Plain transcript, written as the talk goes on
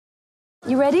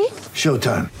You ready?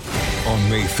 Showtime. On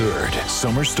May 3rd,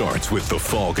 summer starts with The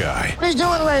Fall Guy. Let's do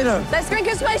it later. Let's drink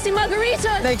a spicy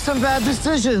margarita. Make some bad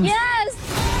decisions.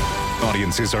 Yes!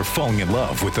 Audiences are falling in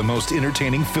love with the most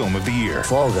entertaining film of the year.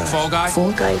 Fall Guy. Fall Guy?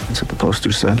 Fall guy. That's what the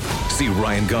poster said. See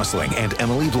Ryan Gosling and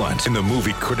Emily Blunt in the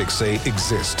movie critics say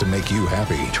exists to make you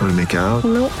happy. Trying to make it out?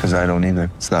 Nope. Because I don't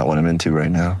either. It's not what I'm into right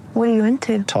now. What are you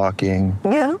into? Talking.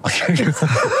 Yeah.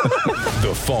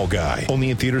 The Fall Guy.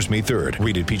 Only in theaters May 3rd.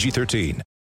 Rated PG-13.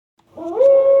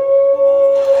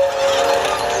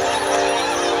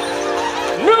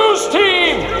 News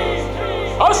team,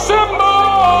 assemble!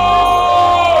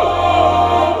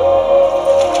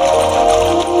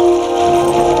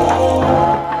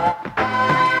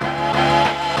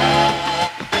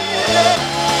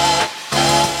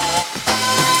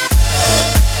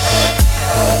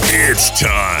 It's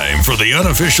time for the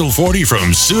unofficial 40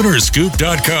 from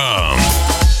Soonerscoop.com.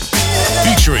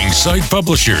 Featuring site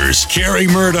publishers Carrie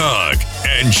Murdoch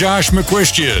and Josh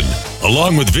McCuistion,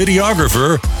 along with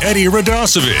videographer Eddie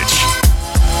Radosevich.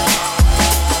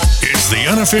 It's the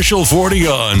unofficial 40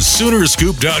 on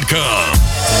Soonerscoop.com.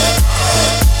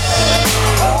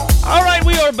 All right,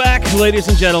 we are back, ladies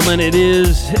and gentlemen. It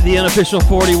is the unofficial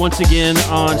 40 once again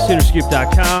on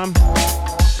Soonerscoop.com.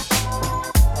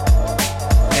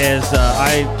 As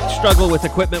I struggle with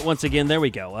equipment once again. There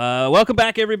we go. Welcome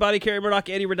back, everybody. Carrie Murdoch,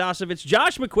 Eddie Radosevich,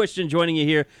 Josh McCuistion joining you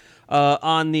here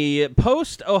on the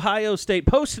post-Ohio State,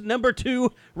 post-number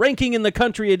 2 ranking in the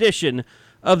country edition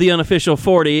of the unofficial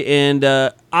 40.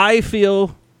 And I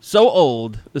feel so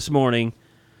old this morning.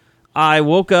 I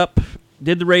woke up,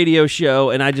 did the radio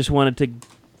show, and I just wanted to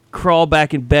crawl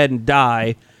back in bed and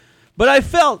die. But I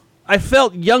felt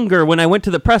younger when I went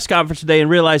to the press conference today and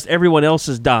realized everyone else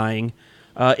is dying.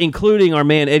 Including our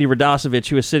man Eddie Radosevich,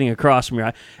 who is sitting across from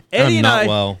me. Eddie and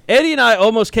I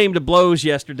almost came to blows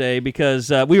yesterday because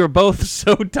we were both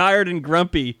so tired and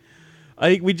grumpy.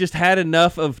 I think we just had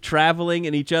enough of traveling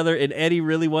and each other, and Eddie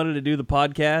really wanted to do the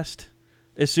podcast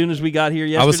as soon as we got here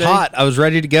yesterday. I was hot. I was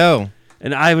ready to go.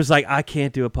 And I was like, I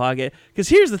can't do a podcast. Because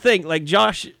here's the thing, like,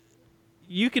 Josh,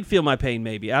 you can feel my pain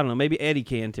maybe. I don't know, maybe Eddie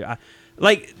can too.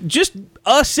 Just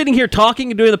us sitting here talking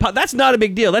and doing the podcast, that's not a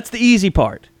big deal. That's the easy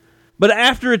part. But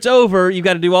after it's over, you've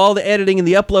got to do all the editing and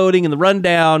the uploading and the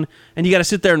rundown, and you got to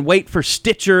sit there and wait for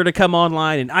Stitcher to come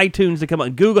online and iTunes to come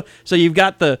on, Google. So you've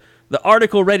got the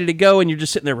article ready to go, and you're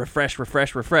just sitting there refresh,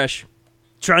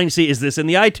 trying to see, is this in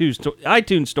the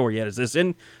iTunes store yet? Is this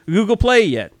in Google Play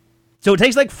yet? So it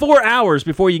takes like 4 hours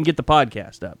before you can get the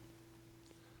podcast up.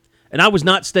 And I was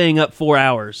not staying up 4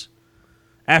 hours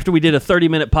after we did a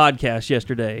 30-minute podcast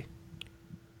yesterday.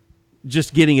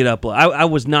 Just getting it up. I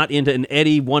was not into it, and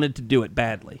Eddie wanted to do it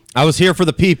badly. I was here for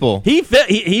the people.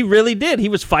 He really did. He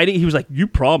was fighting. He was like, "You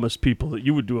promised people that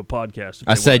you would do a podcast."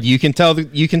 I said, "You can tell.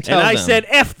 You can tell." And I them. said,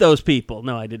 "F those people."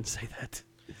 No, I didn't say that.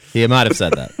 He might have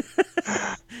said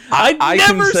that. I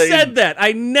never said that.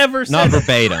 I never said Not that.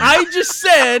 verbatim. I just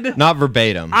said Not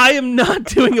verbatim. I am not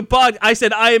doing a pod. I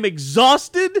said I am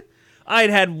exhausted. I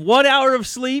had 1 hour of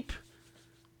sleep,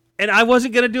 and I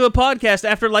wasn't going to do a podcast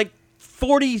after like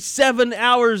 47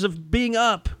 hours of being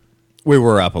up. We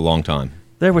were up a long time.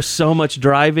 There was so much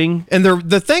driving. And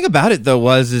the thing about it, though,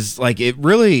 is like it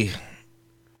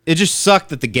just sucked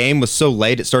that the game was so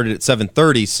late. It started at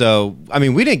 7:30. So, I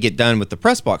mean, we didn't get done with the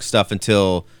press box stuff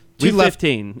until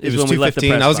 2:15 is when we left the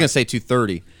press I was box. going to say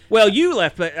 2:30. Well, you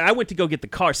left, but I went to go get the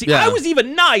car. See, Yeah. I was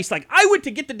even nice. Like, I went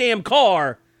to get the damn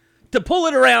car to pull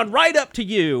it around right up to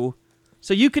you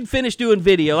so you could finish doing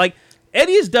video. Like,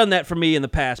 Eddie has done that for me in the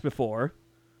past before.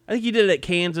 I think you did it at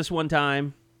Kansas one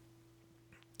time.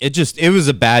 It was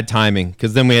a bad timing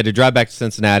because then we had to drive back to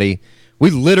Cincinnati. We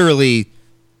literally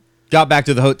got back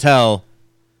to the hotel,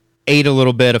 ate a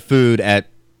little bit of food at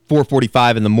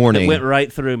 4:45 in the morning. It went right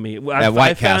through me. At White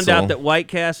I found Castle. out that White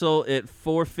Castle at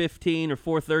 4:15 or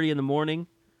 4:30 in the morning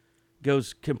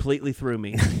goes completely through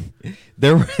me.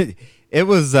 It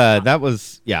was good though.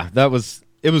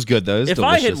 It was If delicious.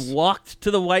 I had walked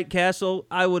to the White Castle,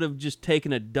 I would have just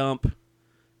taken a dump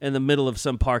in the middle of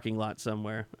some parking lot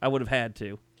somewhere. I would have had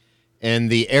to. In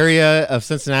the area of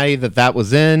Cincinnati that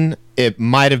was in, it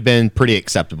might have been pretty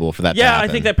acceptable for that to Yeah, happen.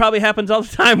 I think that probably happens all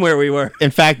the time where we were.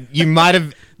 In fact, you might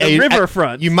have... The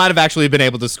riverfront. You might have actually been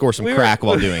able to score some crack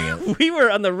while doing it. We were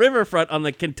on the riverfront on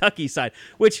the Kentucky side,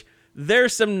 which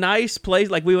there's some nice place.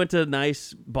 Like, we went to a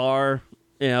nice bar,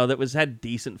 that had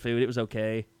decent food. It was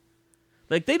okay.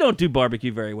 Like, they don't do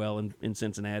barbecue very well in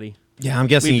Cincinnati. Yeah, I'm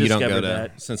guessing We've you don't go discovered to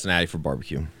that. Cincinnati for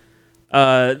barbecue.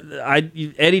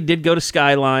 Eddie did go to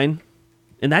Skyline,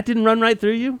 and that didn't run right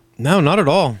through you? No, not at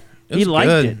all. It was He liked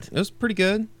good. it. It was pretty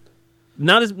good.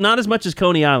 Not as much as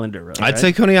Coney Islander. Really, I'd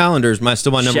say Coney Islander is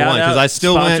still my number Shout one because out, I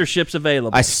still went. sponsorships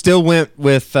available. I still went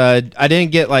with. I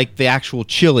didn't get like the actual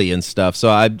chili and stuff. So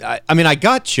I mean, I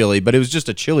got chili, but it was just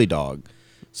a chili dog.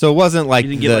 So it wasn't like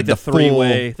you didn't get like the full,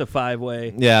 3-way, the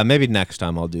 5-way. Yeah, maybe next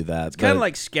time I'll do that. It's kind of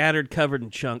like scattered, covered, and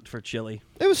chunked for chili.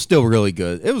 It was still really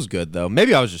good. It was good though.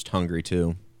 Maybe I was just hungry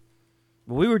too.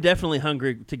 We were definitely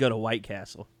hungry to go to White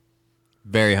Castle.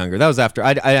 Very hungry. That was after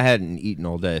I hadn't eaten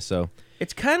all day. So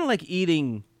It's kind of like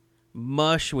eating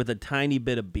mush with a tiny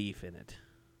bit of beef in it.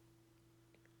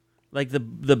 Like the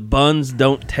buns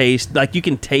don't taste like you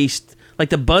can taste like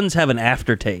the buns have an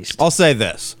aftertaste. I'll say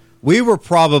this. We were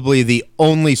probably the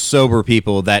only sober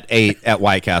people that ate at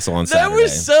White Castle on Saturday. There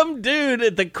was some dude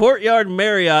at the Courtyard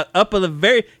Marriott up in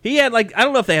the he had like, I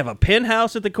don't know if they have a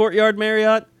penthouse at the Courtyard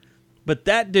Marriott, but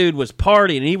that dude was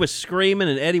partying and he was screaming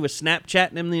and Eddie was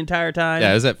Snapchatting him the entire time.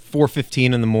 Yeah, it was at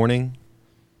 4:15 in the morning.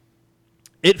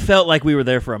 It felt like we were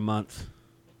there for a month.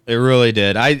 It really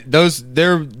did.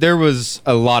 There was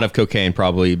a lot of cocaine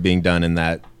probably being done in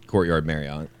that Courtyard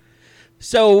Marriott.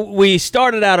 So we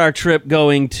started out our trip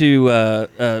going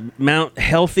to Mount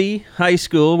Healthy High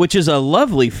School, which is a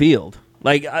lovely field.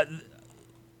 Like,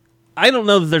 I don't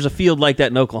know that there's a field like that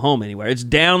in Oklahoma anywhere. It's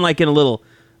down like in a little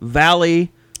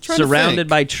valley, surrounded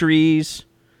by trees.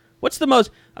 What's the most?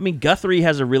 I mean, Guthrie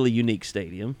has a really unique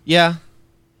stadium. Yeah,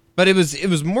 but it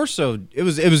was more so. It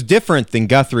was different than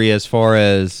Guthrie as far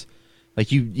as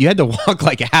like you had to walk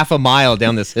like half a mile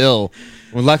down this hill.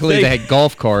 Well, luckily they had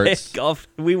golf carts.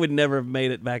 We would never have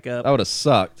made it back up. That would have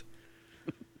sucked.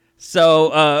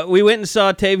 So we went and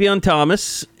saw Tavion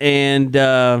Thomas, and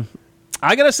I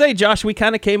gotta say, Josh, we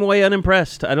kind of came away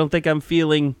unimpressed. I don't think I'm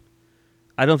saying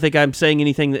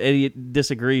anything that Eddie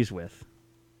disagrees with.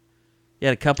 He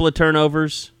had a couple of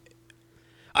turnovers.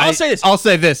 I'll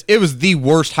say this. It was the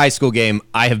worst high school game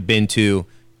I have been to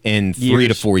in 3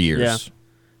 to 4 years. Yeah.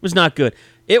 It was not good.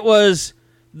 It was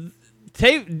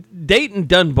Dayton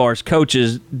Dunbar's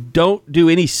coaches don't do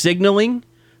any signaling,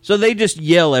 so they just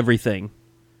yell everything.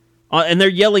 And they're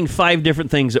yelling 5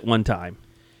 different things at one time.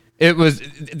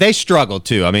 They struggled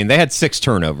too. I mean, they had 6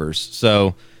 turnovers,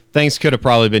 so things could have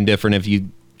probably been different if you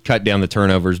cut down the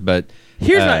turnovers. But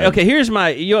here's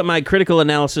my critical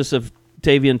analysis of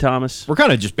Tavion Thomas. We're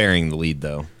kind of just burying the lead,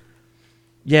 though.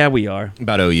 Yeah, we are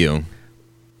about OU.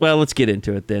 Well, let's get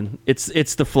into it then.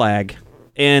 It's the flag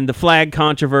and the flag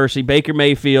controversy. Baker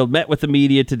Mayfield met with the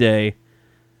media today.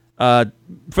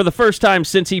 For the first time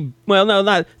since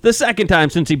not the second time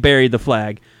since he buried the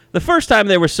flag. The first time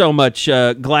there was so much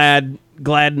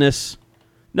gladness.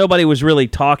 Nobody was really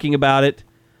talking about it.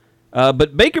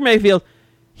 But Baker Mayfield,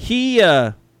 he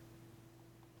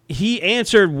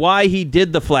answered why he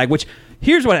did the flag, which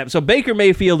here's what happened. So Baker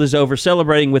Mayfield is over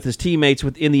celebrating with his teammates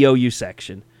within the OU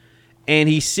section. And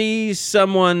he sees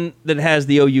someone that has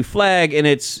the OU flag, and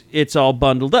it's all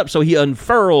bundled up. So he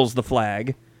unfurls the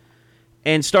flag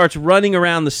and starts running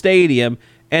around the stadium,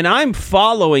 and I'm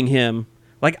following him.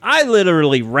 Like, I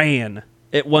literally ran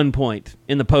at one point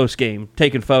in the postgame,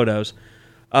 taking photos.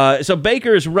 So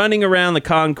Baker is running around the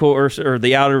concourse, or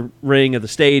the outer ring of the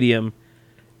stadium,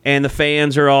 and the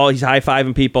fans are he's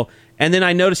high-fiving people. And then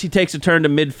I notice he takes a turn to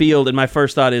midfield, and my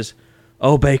first thought is,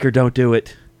 oh, Baker, don't do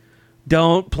it.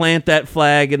 Don't plant that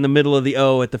flag in the middle of the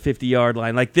O at the 50-yard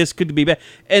line. Like, this could be bad.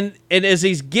 And as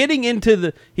he's getting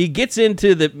he gets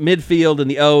into the midfield and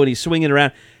the O, and he's swinging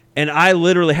around. And I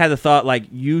literally had the thought, like,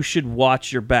 you should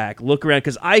watch your back. Look around,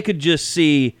 because I could just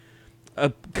see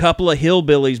a couple of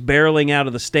hillbillies barreling out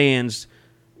of the stands,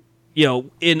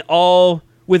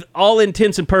 with all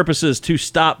intents and purposes to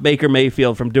stop Baker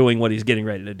Mayfield from doing what he's getting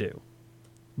ready to do.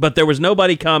 But there was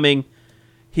nobody coming.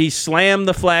 He slammed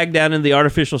the flag down in the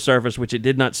artificial surface, which it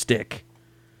did not stick.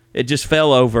 It just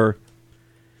fell over.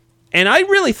 And I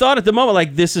really thought at the moment,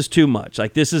 like, this is too much.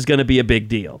 Like, this is going to be a big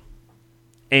deal.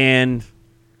 And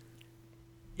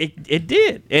it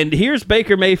did. And here's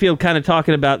Baker Mayfield kind of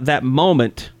talking about that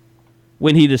moment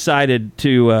when he decided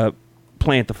to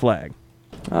plant the flag.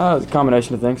 It was a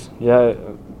combination of things. Yeah,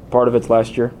 part of it's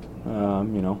last year.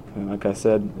 And like I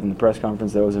said in the press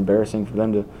conference, that was embarrassing for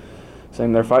them to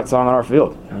sing their fight song on our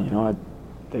field.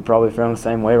 They probably feel the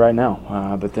same way right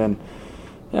now. But then,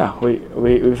 yeah,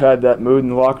 we've had that mood in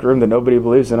the locker room that nobody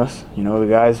believes in us. The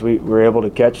guys, we were able to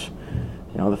catch,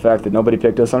 the fact that nobody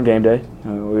picked us on game day.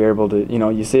 We were able to,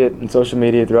 you see it in social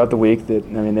media throughout the week that,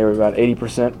 they were about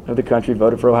 80% of the country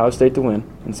voted for Ohio State to win.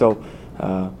 And so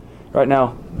right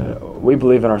now, we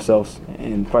believe in ourselves.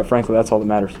 And quite frankly, that's all that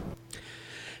matters.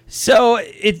 So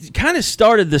it kind of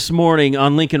started this morning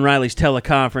on Lincoln Riley's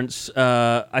teleconference.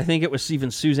 I think it was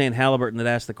even Suzanne Halliburton that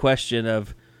asked the question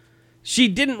of, she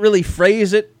didn't really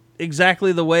phrase it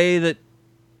exactly the way that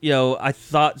I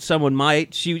thought someone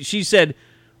might. She said,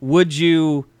 "Would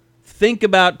you think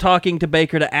about talking to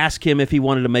Baker to ask him if he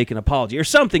wanted to make an apology or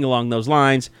something along those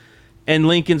lines?" And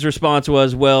Lincoln's response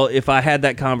was, "Well, if I had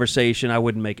that conversation, I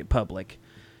wouldn't make it public."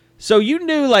 So you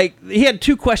knew, he had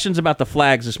 2 questions about the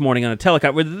flags this morning on a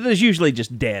telecom, where there's usually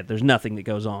just dead. There's nothing that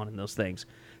goes on in those things.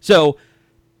 So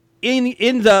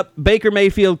ends up, Baker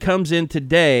Mayfield comes in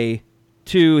today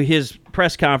to his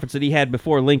press conference that he had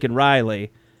before Lincoln Riley,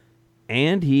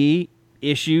 and he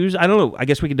issues, I don't know, I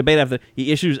guess we can debate after,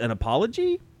 he issues an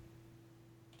apology?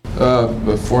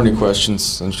 Before any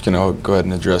questions, I'm just going to go ahead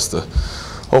and address the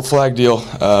whole flag deal.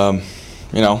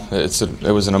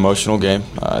 It was an emotional game.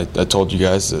 I told you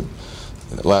guys that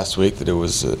last week that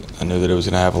I knew that it was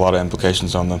going to have a lot of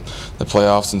implications on the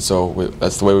playoffs, and so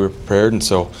that's the way we were prepared. And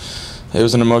so it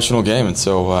was an emotional game. And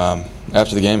so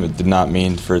after the game, it did not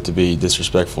mean for it to be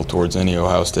disrespectful towards any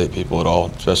Ohio State people at all,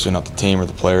 especially not the team or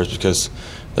the players, because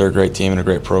they're a great team and a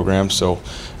great program. So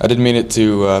I didn't mean it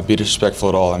to be disrespectful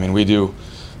at all. I mean, we do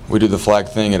the flag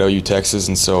thing at OU Texas,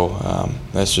 and so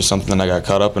that's just something that I got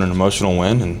caught up in, an emotional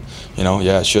win. And,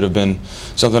 it should have been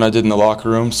something I did in the locker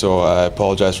room, so I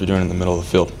apologize for doing it in the middle of the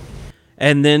field.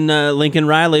 And then Lincoln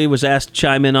Riley was asked to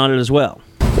chime in on it as well.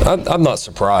 I'm not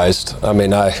surprised. I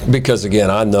mean, because, again,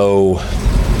 I know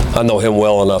him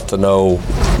well enough to know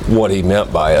what he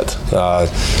meant by it.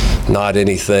 Not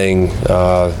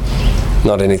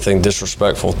anything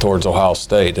disrespectful towards Ohio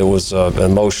State. It was an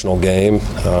emotional game,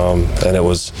 and it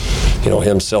was,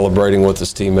 him celebrating with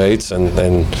his teammates, and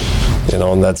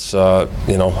that's,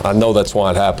 I know that's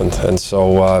why it happened. And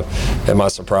so, am I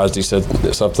surprised he said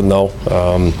something? No.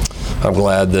 I'm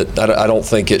glad that I don't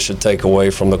think it should take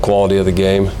away from the quality of the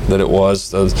game that it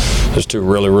was. There's 2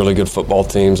 really, really good football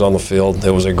teams on the field. It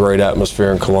was a great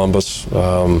atmosphere in Columbus.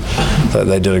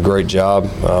 They did a great job,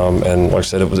 and like I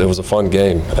said, it was a fun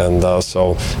game. And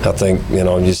so I think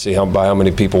you see by how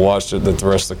many people watched it that the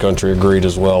rest of the country agreed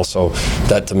as well. So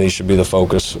that to me should be the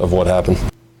focus of what happened.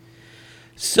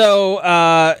 So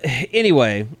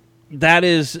anyway, that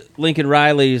is Lincoln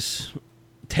Riley's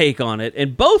take on it,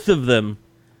 and both of them.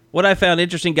 What I found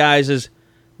interesting, guys, is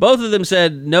both of them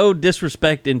said no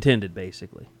disrespect intended,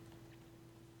 basically.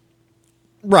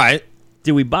 Right.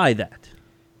 Do we buy that?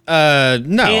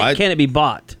 No. Can it be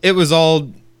bought? It was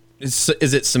all... Is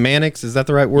it semantics? Is that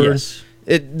the right word? Yes.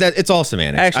 It's all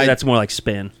semantics. Actually, that's more like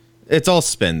spin. It's all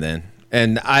spin then.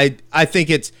 And I think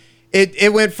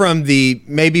it went from the...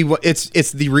 Maybe it's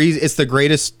the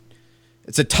greatest...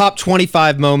 It's a top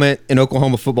 25 moment in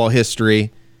Oklahoma football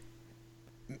history.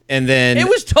 And then it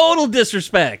was total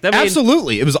disrespect. I mean,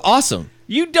 absolutely. It was awesome.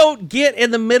 You don't get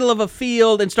in the middle of a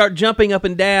field and start jumping up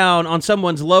and down on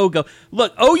someone's logo.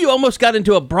 Look, OU almost got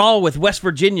into a brawl with West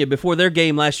Virginia before their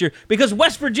game last year because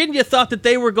West Virginia thought that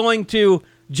they were going to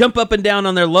jump up and down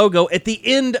on their logo at the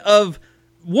end of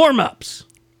warm-ups.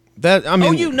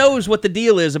 OU knows what the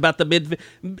deal is about the midfield.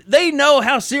 They know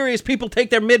how serious people take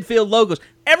their midfield logos.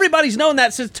 Everybody's known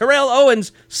that since Terrell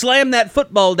Owens slammed that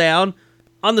football down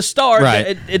on the start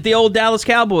at the old Dallas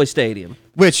Cowboys Stadium.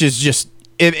 Which is just,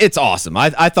 it's awesome.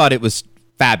 I thought it was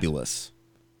fabulous.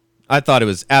 I thought it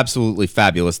was absolutely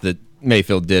fabulous that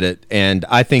Mayfield did it. And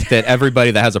I think that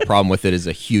everybody that has a problem with it is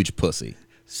a huge pussy.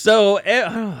 So, I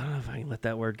don't know if I can let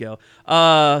that word go.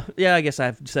 Yeah, I guess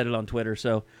I've said it on Twitter.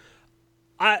 So,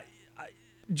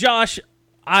 Josh,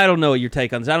 I don't know your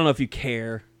take on this. I don't know if you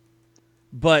care.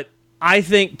 But I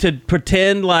think to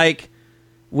pretend like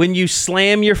when you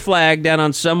slam your flag down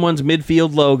on someone's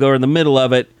midfield logo or in the middle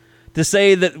of it, to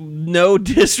say that no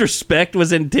disrespect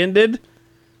was intended,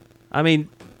 I mean,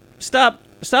 stop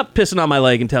pissing on my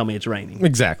leg and tell me it's raining.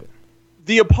 Exactly.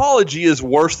 The apology is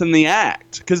worse than the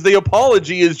act, because the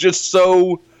apology is just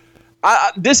so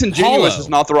disingenuous. Is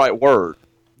not the right word.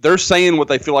 They're saying what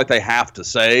they feel like they have to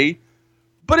say,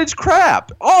 but it's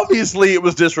crap. Obviously, it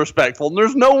was disrespectful. And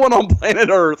there's no one on planet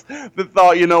Earth that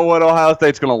thought, you know what, Ohio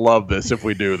State's going to love this if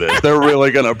we do this. They're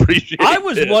really going to appreciate it. I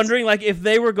was wondering, if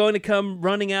they were going to come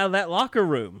running out of that locker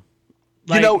room.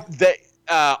 They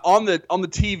on the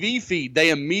TV feed, they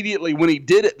immediately, when he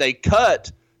did it, they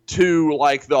cut to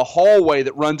the hallway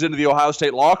that runs into the Ohio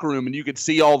State locker room, and you could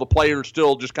see all the players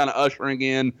still just kind of ushering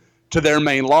in to their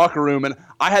main locker room. And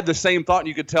I had the same thought, and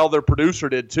you could tell their producer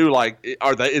did too.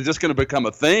 Is this going to become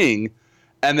a thing?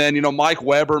 And then, Mike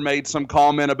Weber made some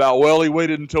comment about, well, he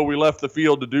waited until we left the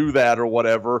field to do that or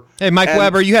whatever. Hey, Mike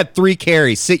Weber, you had 3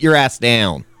 carries. Sit your ass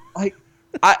down.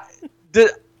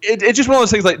 It's just one of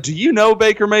those things. Do you know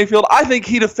Baker Mayfield? I think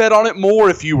he'd have fed on it more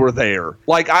if you were there.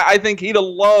 I think he'd have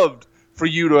loved for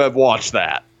you to have watched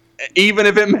that, even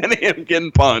if it meant him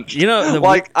getting punched.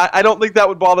 I don't think that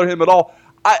would bother him at all.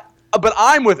 but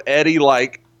I'm with Eddie.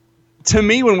 Like, to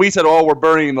me, when we said, "Oh, we're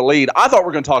burying the lead," I thought we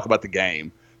were going to talk about the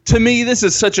game. To me, this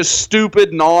is such a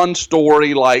stupid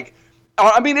non-story. Like,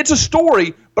 I mean, it's a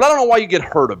story, but I don't know why you get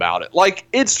hurt about it. Like,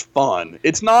 it's fun.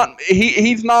 It's not.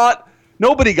 He's not.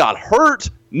 Nobody got hurt.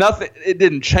 Nothing. It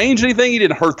didn't change anything. He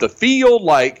didn't hurt the field.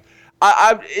 Like,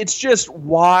 it's just,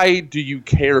 why do you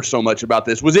care so much about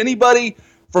this? Was anybody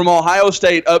from Ohio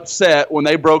State upset when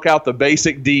they broke out the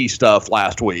basic D stuff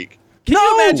last week? Can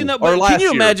you imagine though? Or last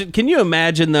year. Can you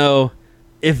imagine though,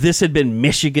 if this had been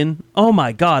Michigan? Oh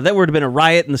my God, that would have been a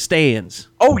riot in the stands.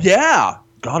 Oh yeah,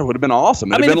 God, it would have been awesome.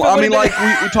 Like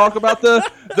we talk about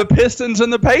the Pistons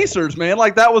and the Pacers, man.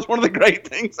 Like, that was one of the great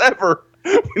things ever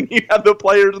when you have the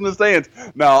players in the stands.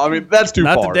 No, I mean, that's too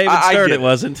far. Not that David Stern, it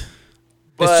wasn't.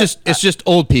 But it's just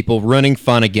old people running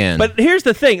fun again. But here's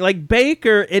the thing: like,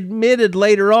 Baker admitted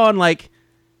later on, like,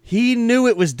 he knew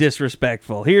it was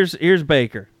disrespectful. Here's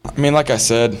Baker. I mean, like I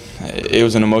said, it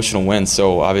was an emotional win.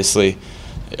 So obviously,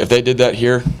 if they did that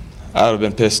here, I would have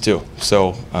been pissed too.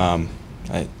 So I'm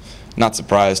not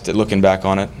surprised looking back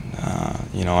on it.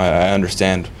 I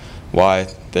understand why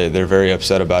they're very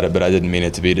upset about it, but I didn't mean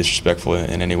it to be disrespectful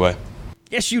in any way.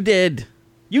 Yes, you did.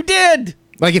 You did.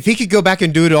 Like, if he could go back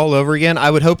and do it all over again,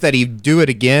 I would hope that he'd do it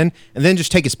again and then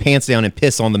just take his pants down and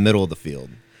piss on the middle of the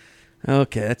field.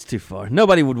 Okay, that's too far.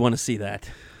 Nobody would want to see that.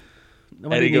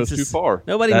 Eddie goes too far.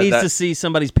 Nobody needs to see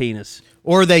somebody's penis.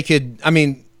 Or they could, I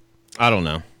mean, I don't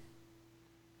know.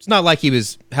 It's not like he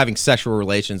was having sexual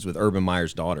relations with Urban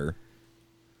Meyer's daughter.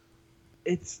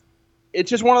 It's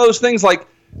just one of those things, like,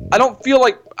 I don't feel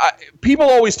like people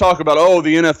always talk about,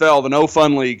 the NFL, the no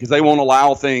fun league, because they won't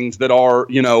allow things that are,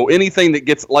 anything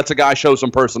that lets a guy show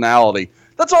some personality.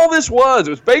 That's all this was. It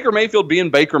was Baker Mayfield being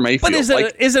Baker Mayfield.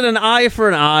 But is it an eye for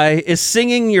an eye? Is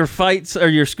singing your fights or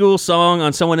your school song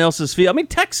on someone else's field? I mean,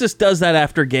 Texas does that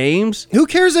after games. Who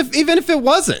cares even if it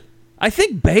wasn't? I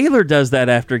think Baylor does that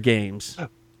after games.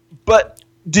 But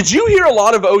did you hear a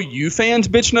lot of OU fans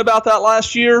bitching about that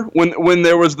last year when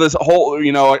there was this whole,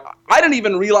 I didn't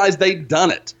even realize they'd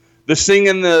done it. The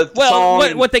singing the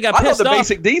song. What they got pissed off. I thought the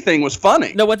Basic D thing was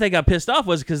funny. No, what they got pissed off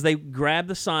was because they grabbed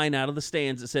the sign out of the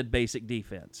stands that said Basic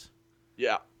Defense.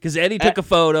 Yeah. Because Eddie took a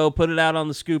photo, put it out on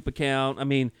the Scoop account. I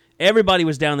mean, everybody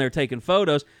was down there taking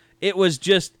photos. It was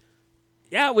just,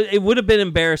 it would have been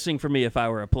embarrassing for me if I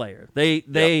were a player.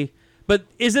 But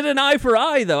is it an eye for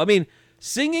eye, though? I mean,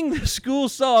 singing the school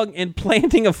song and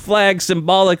planting a flag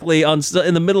symbolically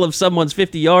in the middle of someone's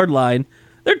 50-yard line,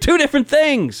 they're two different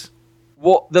things.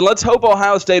 Well, then let's hope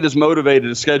Ohio State is motivated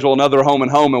to schedule another home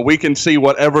and home, and we can see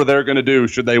whatever they're going to do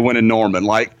should they win in Norman.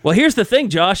 Well, here's the thing,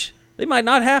 Josh. They might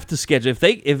not have to schedule if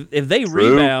they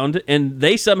rebound and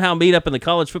they somehow meet up in the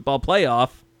college football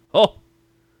playoff. Oh,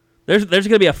 there's going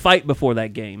to be a fight before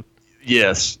that game.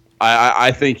 Yes,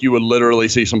 I think you would literally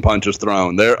see some punches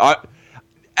thrown there.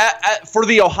 For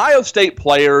the Ohio State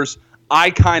players, I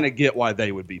kind of get why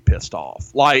they would be pissed off.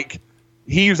 Like,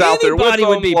 he's out there with them,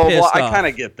 would be pissed off. I kind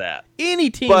of get that.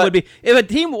 Any team would be. If a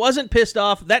team wasn't pissed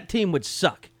off, that team would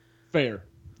suck. Fair.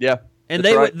 Yeah. And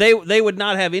they would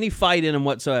not have any fight in them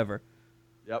whatsoever.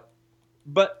 Yep.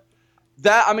 But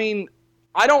that, I mean,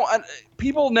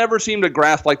 people never seem to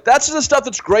grasp, like, that's the stuff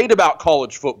that's great about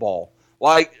college football.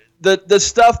 Like, the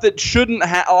stuff that shouldn't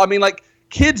have, I mean, like,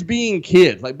 kids being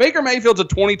kids. Like, Baker Mayfield's a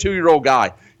 22-year-old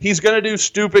guy. He's going to do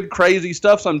stupid, crazy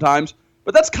stuff sometimes.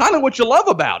 But that's kind of what you love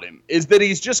about him, is that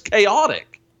he's just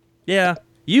chaotic. Yeah.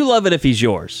 You love it if he's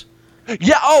yours.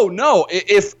 Yeah. Oh, no.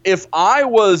 If I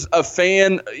was a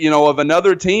fan, of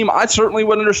another team, I certainly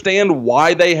would understand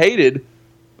why they hated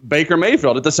Baker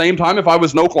Mayfield. At the same time, if I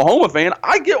was an Oklahoma fan,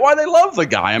 I get why they love the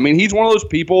guy. I mean, he's one of those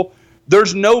people.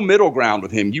 There's no middle ground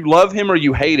with him. You love him or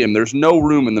you hate him. There's no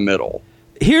room in the middle.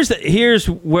 Here's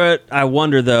what I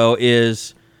wonder, though,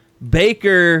 is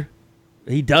Baker,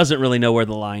 he doesn't really know where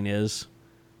the line is,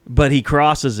 but he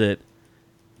crosses it.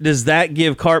 Does that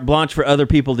give carte blanche for other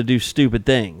people to do stupid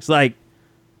things? Like,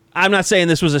 I'm not saying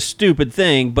this was a stupid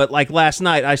thing, but like last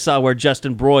night I saw where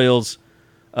Justin Broyles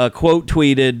quote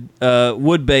tweeted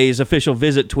Woodbay's official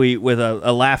visit tweet with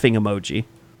a laughing emoji,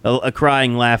 a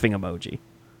crying laughing emoji.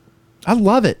 I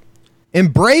love it.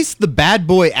 Embrace the bad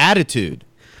boy attitude.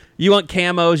 You want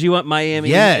camos? You want Miami?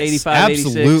 Yes, 85,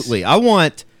 absolutely.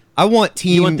 86? I want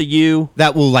team. You want the U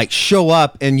that will like show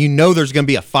up and there's going to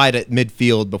be a fight at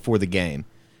midfield before the game.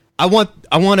 I want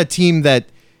a team that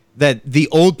the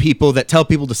old people that tell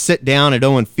people to sit down at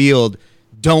Owen Field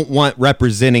don't want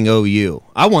representing OU.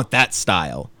 I want that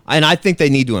style, and I think they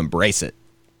need to embrace it.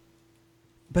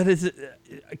 But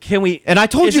can we? And I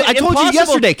told you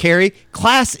yesterday, Kerry,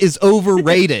 class is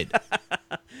overrated.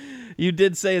 You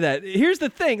did say that. Here's the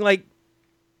thing, like,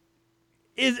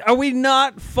 Are we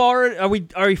not far? Are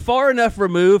we far enough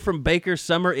removed from Baker's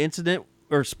summer incident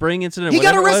or spring incident? He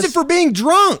got whatever it arrested was? for being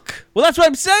drunk. Well, that's what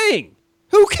I'm saying.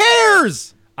 Who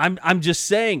cares? I'm just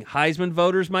saying Heisman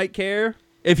voters might care.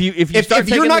 If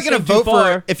you're not going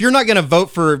to vote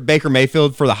for Baker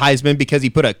Mayfield for the Heisman because he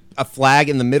put a flag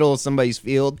in the middle of somebody's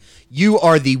field, you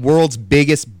are the world's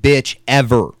biggest bitch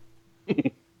ever.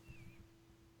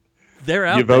 They're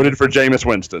out. You voted for Jameis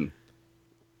Winston.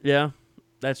 Yeah,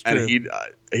 that's true. And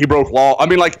he broke law. I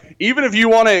mean, like, even if you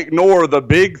want to ignore the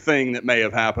big thing that may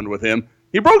have happened with him,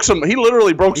 he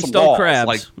literally broke some stole laws. crabs.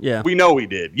 Like, yeah, we know he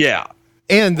did. Yeah.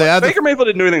 And Baker Mayfield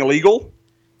didn't do anything illegal.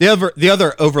 The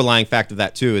other overlying fact of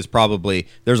that too is probably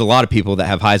there's a lot of people that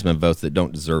have Heisman votes that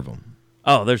don't deserve them.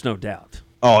 Oh, there's no doubt.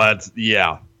 Oh,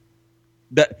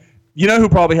 that you know who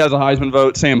probably has a Heisman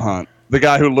vote? Sam Hunt, the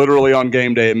guy who literally on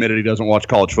game day admitted he doesn't watch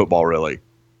college football. Really,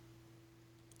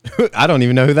 I don't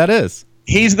even know who that is.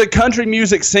 He's the country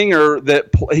music singer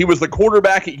he was the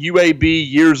quarterback at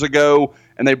UAB years ago,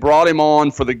 and they brought him on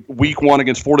for the week 1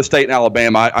 against Florida State and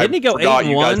Alabama. Didn't he go 8-1?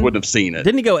 You guys wouldn't have seen it.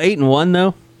 Didn't he go 8-1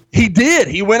 though? He did.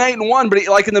 He went 8-1, but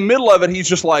like in the middle of it, he's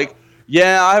just like,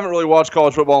 "Yeah, I haven't really watched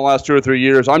college football in the last 2 or 3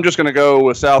 years. I'm just going to go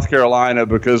with South Carolina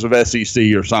because of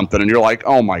SEC or something." And you're like,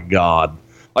 "Oh my God!"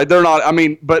 Like they're not. I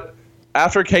mean, but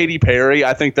after Katy Perry,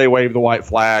 I think they waved the white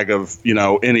flag of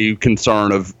any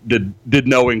concern of did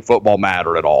knowing football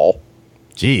matter at all.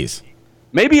 Jeez.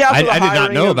 Maybe after I did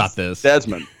not know about this.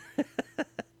 Desmond.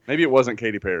 Maybe it wasn't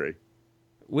Katy Perry.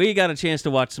 We got a chance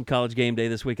to watch some College Game Day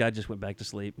this week. I just went back to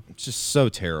sleep. It's just so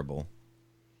terrible.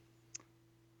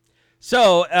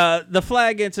 So the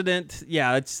flag incident,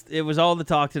 yeah, it was all the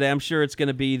talk today. I'm sure it's going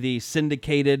to be the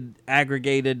syndicated,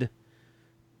 aggregated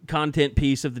content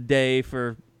piece of the day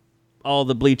for all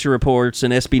the Bleacher Reports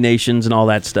and SB Nations and all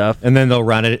that stuff. And then they'll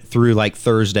run it through like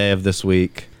Thursday of this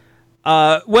week.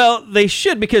 Well, they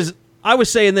should, because I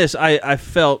was saying this. I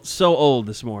felt so old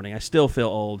this morning. I still feel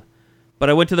old. But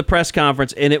I went to the press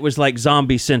conference, and it was like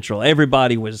Zombie Central.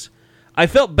 Everybody was... I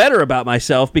felt better about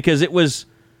myself because it was...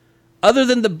 Other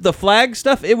than the flag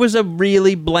stuff, it was a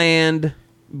really bland,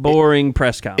 boring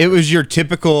press conference. It was your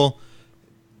typical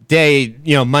day,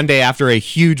 Monday after a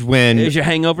huge win. It was your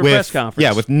hangover press conference.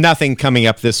 Yeah, with nothing coming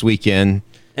up this weekend.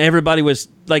 Everybody was...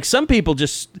 Like, some people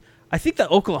just... I think the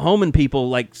Oklahoman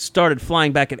people, started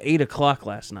flying back at 8 o'clock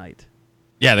last night.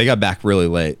 Yeah, they got back really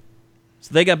late.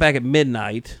 So they got back at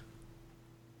midnight.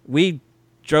 We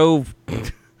drove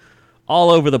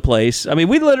all over the place. I mean,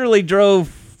 we literally drove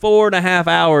 4.5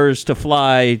 hours to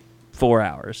fly 4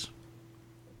 hours.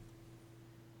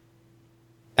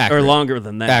 Accurate. Or longer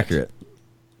than that. Accurate.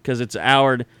 Because it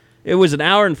was an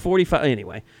hour and 45.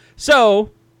 Anyway.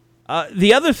 So,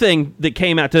 the other thing that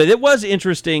came out today that was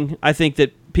interesting, I think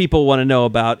that people want to know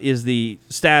about, is the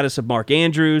status of Mark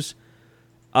Andrews.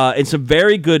 And some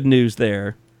very good news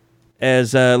there,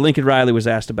 as Lincoln Riley was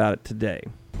asked about it today.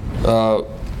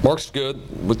 Mark's good.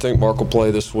 We think Mark will play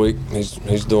this week.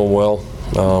 He's doing well,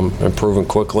 improving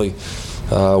quickly.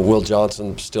 Will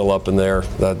Johnson still up in there.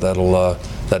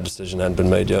 That decision hadn't been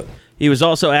made yet. He was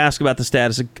also asked about the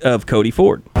status of Cody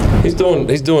Ford. He's doing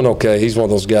okay. He's one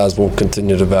of those guys we'll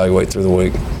continue to evaluate through the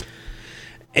week.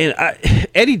 And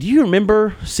Eddie, do you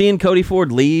remember seeing Cody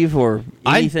Ford leave or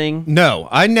anything? No,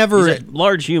 I never. He's a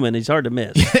large human. He's hard to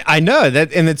miss. I know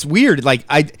that, and it's weird.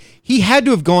 He had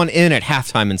to have gone in at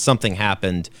halftime and something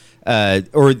happened,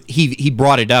 or he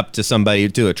brought it up to somebody,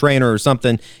 to a trainer or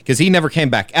something, because he never came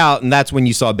back out. And that's when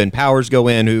you saw Ben Powers go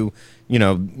in, who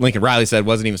Lincoln Riley said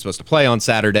wasn't even supposed to play on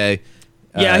Saturday.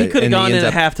 Yeah, he could have gone in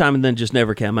at halftime and then just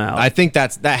never came out. I think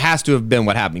that has to have been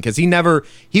what happened, because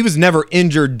he was never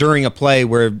injured during a play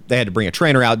where they had to bring a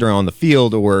trainer out during on the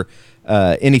field or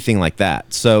anything like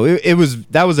that. So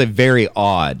that was a very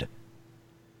odd.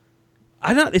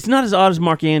 It's not as odd as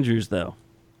Mark Andrews though,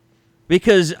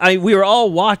 because we were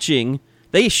all watching.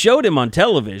 They showed him on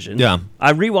television. Yeah,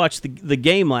 I rewatched the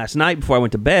game last night before I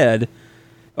went to bed,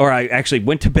 or I actually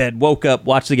went to bed, woke up,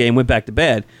 watched the game, went back to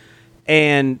bed,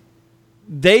 and.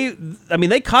 They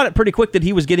caught it pretty quick that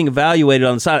he was getting evaluated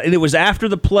on the side. And it was after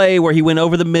the play where he went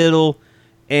over the middle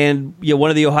and one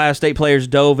of the Ohio State players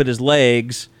dove at his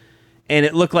legs, and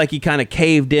it looked like he kind of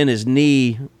caved in his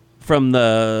knee from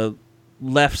the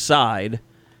left side.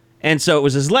 And so it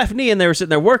was his left knee, and they were sitting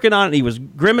there working on it, and he was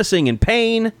grimacing in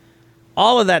pain,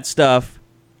 all of that stuff.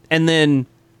 And then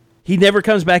he never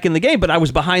comes back in the game, but I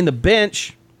was behind the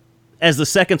bench as the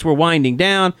seconds were winding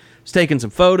down, was taking some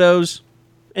photos.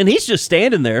 And he's just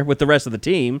standing there with the rest of the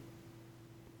team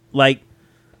like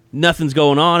nothing's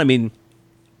going on. I mean,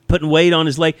 putting weight on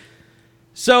his leg.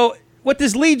 So what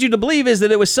this leads you to believe is that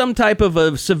it was some type of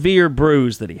a severe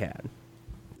bruise that he had.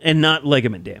 and not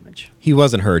ligament damage. He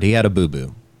wasn't hurt. He had a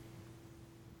boo-boo.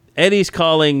 Eddie's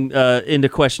calling into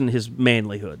question his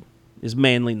manlyhood, his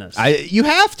manliness. You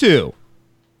have to.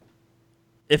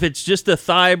 If it's just a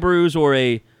thigh bruise or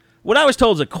what I was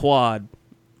told is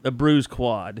a bruised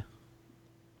quad,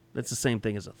 that's the same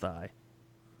thing as a thigh.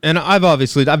 And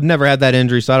I've never had that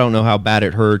injury, so I don't know how bad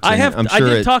it hurts. I sure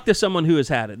did talk to someone who has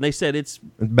had it, and they said it's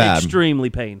bad. Extremely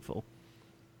painful.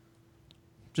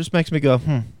 Just makes me go,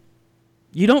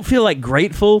 You don't feel like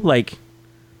grateful, like,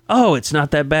 oh, it's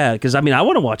not that bad. Because, I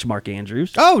want to watch Mark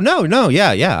Andrews. Oh, no,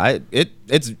 yeah.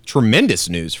 It's tremendous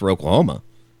news for Oklahoma.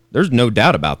 There's no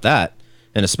doubt about that.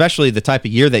 And especially the type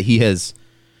of year that he has,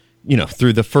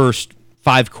 through the first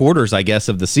 5 quarters, I guess,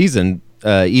 of the season,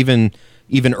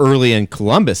 even early in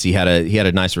Columbus, he had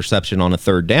a nice reception on a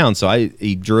 3rd down. So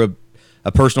he drew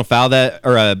a personal foul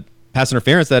or a pass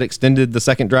interference that extended the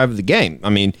second drive of the game.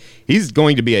 He's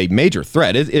going to be a major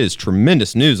threat. It is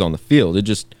tremendous news on the field. It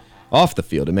just off the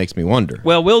field, it makes me wonder.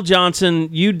 Well, Will Johnson,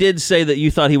 you did say that you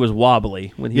thought he was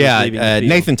wobbly when he was leaving the field.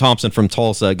 Nathan Thompson from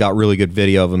Tulsa got really good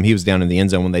video of him. He was down in the end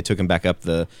zone when they took him back up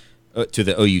to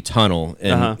the OU tunnel,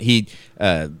 and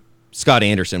Scott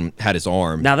Anderson had his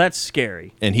arm. Now that's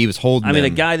scary. And he was holding him. A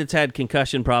guy that's had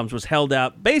concussion problems was held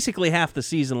out basically half the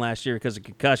season last year because of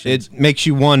concussions. It makes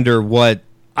you wonder what...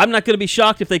 I'm not going to be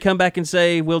shocked if they come back and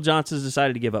say Will Johnson's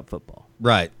decided to give up football.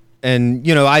 Right. And,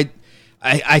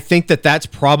 I think that's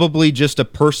probably just a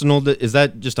personal... Is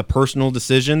that just a personal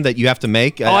decision that you have to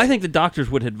make? I think the doctors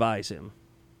would advise him.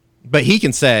 But he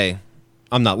can say,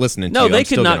 I'm not listening to you. No, they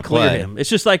could not clear him. It's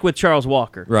just like with Charles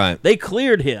Walker. Right. They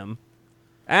cleared him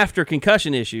after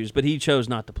concussion issues, but he chose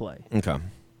not to play. Okay.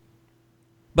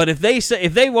 But if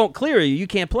they won't clear you, you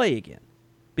can't play again.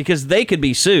 Because they could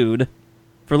be sued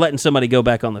for letting somebody go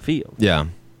back on the field. Yeah.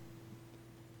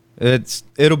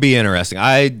 It'll be interesting.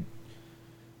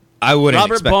 I wouldn't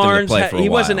Robert expect Barnes, him to play for a he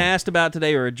while. wasn't asked about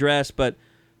today or addressed, but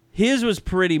his was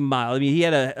pretty mild. He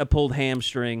had a pulled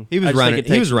hamstring. He was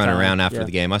running around after Yeah.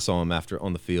 the game. I saw him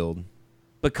on the field.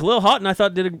 But Khalil Houghton, I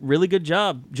thought, did a really good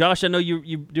job. Josh, I know you're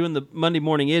doing the Monday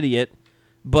Morning Idiot,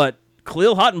 but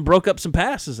Khalil Houghton broke up some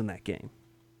passes in that game.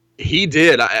 He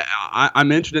did. I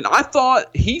mentioned it. I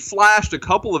thought he flashed a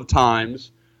couple of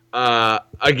times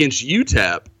against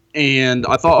UTEP, and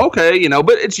I thought, okay,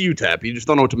 but it's UTEP. You just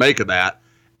don't know what to make of that.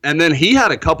 And then he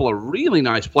had a couple of really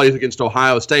nice plays against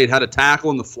Ohio State. Had a tackle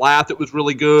in the flat that was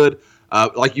really good.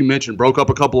 Like you mentioned, broke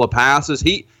up a couple of passes.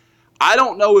 I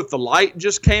don't know if the light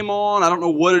just came on. I don't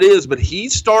know what it is, but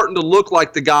he's starting to look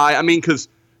like the guy. Because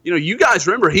you guys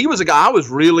remember he was a guy I was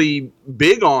really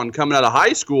big on coming out of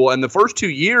high school. And the first 2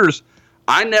 years,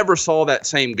 I never saw that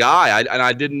same guy, and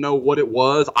I didn't know what it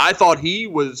was. I thought he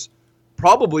was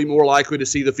probably more likely to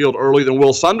see the field early than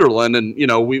Will Sunderland, and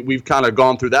we've kind of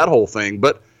gone through that whole thing.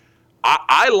 But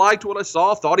I liked what I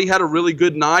saw. Thought he had a really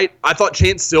good night. I thought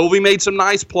Chance Sylvie made some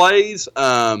nice plays.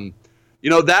 That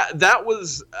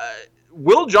was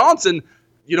Will Johnson.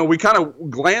 We kind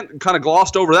of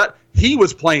glossed over that. He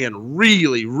was playing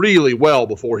really, really well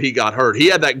before he got hurt. He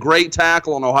had that great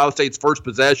tackle on Ohio State's first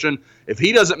possession. If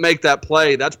he doesn't make that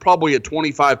play, that's probably a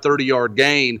 25, 30-yard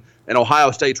gain, and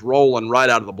Ohio State's rolling right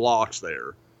out of the blocks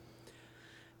there.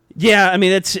 Yeah,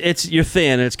 it's you're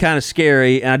thin. It's kind of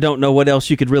scary, and I don't know what else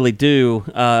you could really do.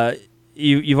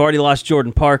 You've already lost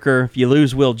Jordan Parker. If you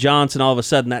lose Will Johnson, all of a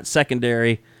sudden that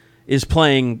secondary is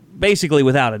playing basically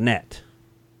without a net.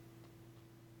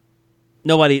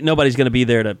 Nobody's going to be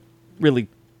there to really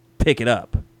pick it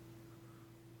up,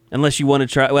 unless you want to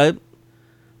try. Well,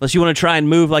 unless you want to try and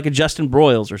move like a Justin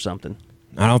Broyles or something.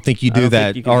 I don't think you do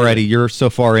that already. You're so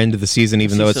far into the season,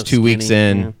 even though it's 2 weeks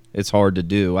in. Yeah. It's hard to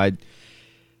do.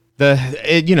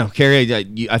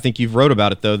 Carrie, I think you've wrote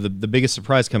about it, though. The biggest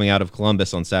surprise coming out of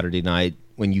Columbus on Saturday night,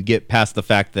 when you get past the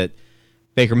fact that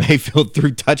Baker Mayfield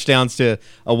threw touchdowns to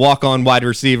a walk-on wide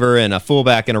receiver and a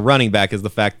fullback and a running back, is the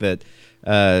fact that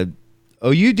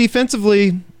OU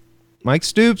defensively, Mike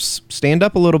Stoops, stand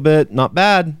up a little bit. Not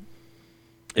bad.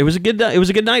 It was a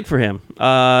good night for him.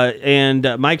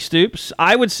 And Mike Stoops,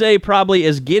 I would say probably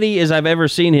as giddy as I've ever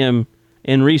seen him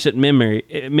in recent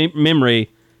memory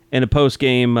in a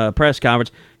post-game press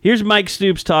conference. Here's Mike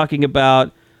Stoops talking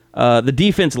about the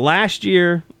defense last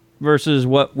year versus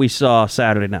what we saw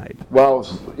Saturday night. Well,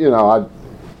 I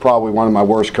probably one of my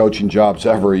worst coaching jobs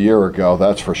ever a year ago,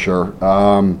 that's for sure.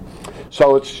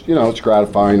 So it's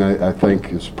gratifying. I think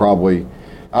I was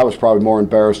probably more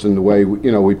embarrassed in the way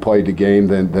we played the game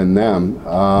than them.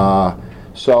 That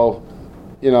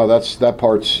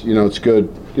part's it's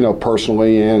good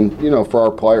personally and for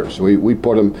our players. We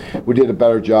did a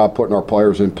better job putting our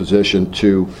players in position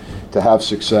to have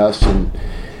success, and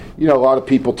you know, a lot of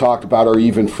people talked about our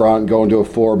even front and going to a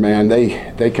four-man.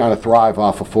 They kind of thrive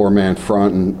off a four-man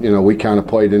front, and, you know, we kind of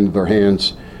played into their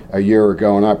hands a year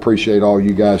ago, and I appreciate all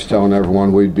you guys telling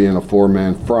everyone we'd be in a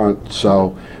four-man front,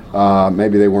 so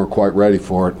maybe they weren't quite ready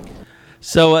for it.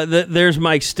 So there's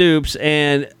Mike Stoops,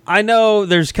 and I know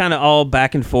there's kind of all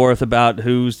back and forth about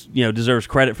who's, you know, deserves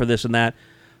credit for this and that.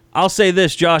 I'll say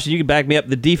this, Josh, and you can back me up.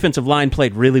 The defensive line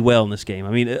played really well in this game. I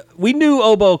mean, we knew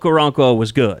Obo Okoronkwo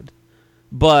was good,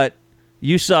 but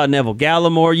you saw Neville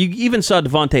Gallimore. You even saw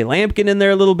Devontae Lampkin in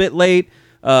there a little bit late.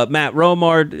 Matt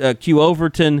Romard, Q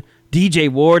Overton, DJ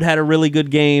Ward had a really good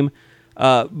game.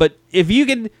 But if you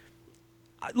could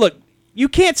look, you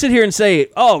can't sit here and say,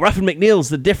 "Oh, Ruffin McNeil's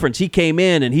the difference. He came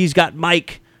in and he's got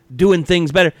Mike doing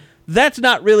things better." That's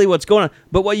not really what's going on.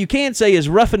 But what you can say is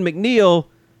Ruffin McNeil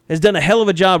has done a hell of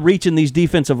a job reaching these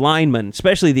defensive linemen,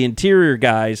 especially the interior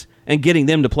guys, and getting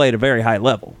them to play at a very high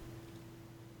level.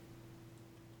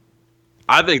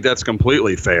 I think that's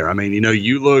completely fair. I mean, you know,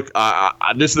 you look,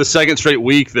 this is the second straight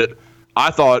week that I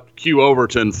thought Q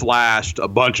Overton flashed a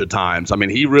bunch of times. I mean,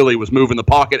 he really was moving the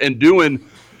pocket and doing,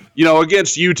 you know,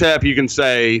 against UTEP, you can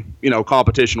say, you know,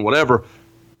 competition, whatever.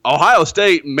 Ohio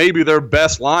State, maybe their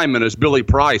best lineman is Billy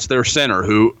Price, their center,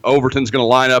 who Overton's going to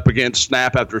line up against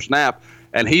snap after snap,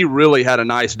 and he really had a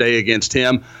nice day against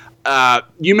him.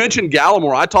 You mentioned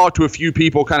Gallimore. I talked to a few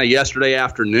people kind of yesterday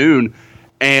afternoon,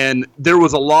 and there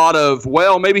was a lot of,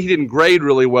 well, maybe he didn't grade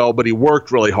really well, but he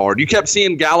worked really hard. You kept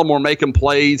seeing Gallimore making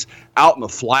plays out in the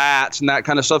flats and that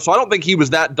kind of stuff, so I don't think he was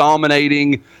that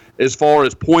dominating as far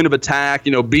as point of attack,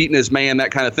 you know, beating his man, that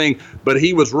kind of thing. But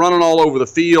he was running all over the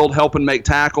field, helping make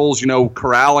tackles, you know,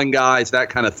 corralling guys, that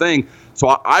kind of thing. So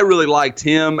I really liked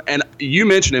him. And you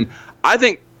mentioned him. I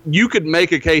think you could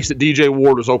make a case that DJ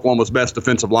Ward was Oklahoma's best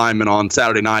defensive lineman on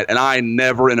Saturday night, and I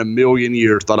never in a million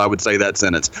years thought I would say that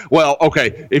sentence. Well,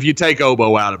 okay, if you take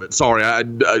Obo out of it, sorry.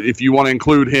 If you want to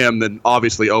include him, then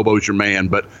obviously Obo's your man.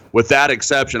 But with that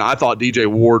exception, I thought DJ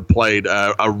Ward played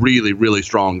a really, really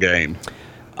strong game.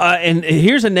 And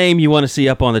here's a name you want to see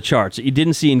up on the charts that you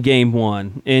didn't see in Game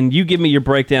 1. And you give me your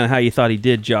breakdown of how you thought he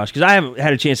did, Josh, because I haven't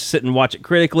had a chance to sit and watch it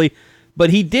critically.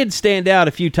 But he did stand out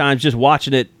a few times just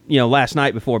watching it, you know, last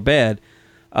night before bed.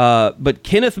 But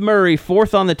Kenneth Murray,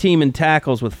 fourth on the team in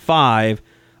tackles with 5.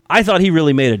 I thought he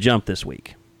really made a jump this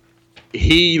week.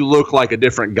 He looked like a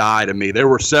different guy to me. There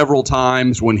were several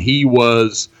times when he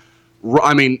was,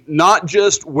 I mean, not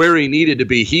just where he needed to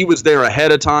be. He was there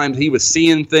ahead of time. He was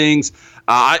seeing things.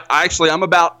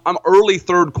 I'm early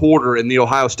third quarter in the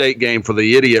Ohio State game for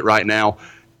the idiot right now.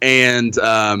 And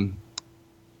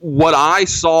what I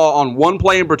saw on one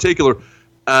play in particular,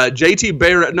 JT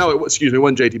Barrett, it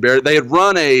wasn't JT Barrett. They had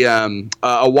run a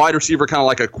wide receiver, kind of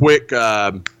like a quick,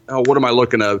 what am I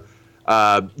looking at?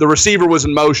 The receiver was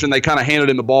in motion. They kind of handed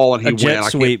him the ball, and he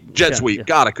went. Jet sweep. Yeah.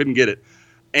 God, I couldn't get it.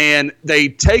 And they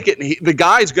take it, and the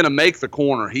guy's going to make the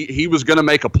corner. He was going to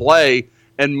make a play,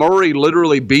 and Murray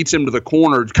literally beats him to the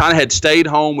corner, kind of had stayed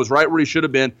home, was right where he should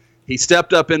have been. He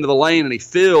stepped up into the lane, and he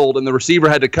filled, and the receiver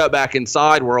had to cut back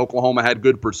inside where Oklahoma had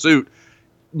good pursuit.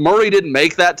 Murray didn't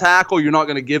make that tackle. You're not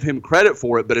going to give him credit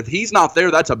for it, but if he's not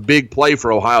there, that's a big play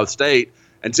for Ohio State.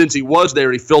 And since he was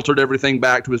there, he filtered everything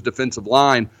back to his defensive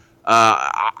line.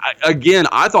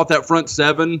 I thought that front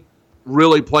seven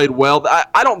really played well.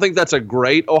 I don't think that's a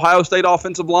great Ohio State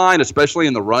offensive line, especially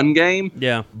in the run game.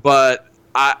 Yeah. But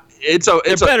it's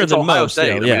better than Ohio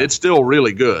State. Still, yeah. I mean, it's still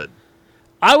really good.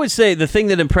 I would say the thing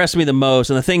that impressed me the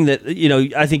most, and the thing that, you know,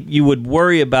 I think you would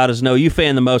worry about as an OU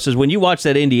fan the most, is when you watch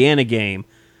that Indiana game,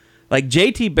 like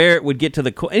JT Barrett would get to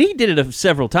the, and he did it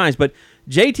several times, but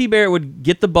JT Barrett would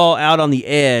get the ball out on the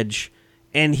edge,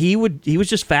 and he was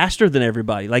just faster than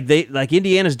everybody. Like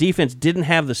Indiana's defense didn't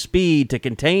have the speed to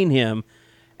contain him,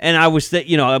 and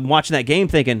I'm watching that game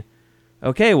thinking,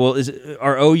 okay, well,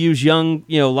 are OU's young,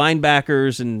 you know,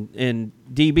 linebackers and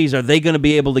DBs, are they going to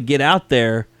be able to get out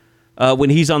there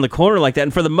when he's on the corner like that?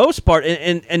 And for the most part,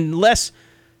 and unless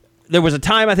there was a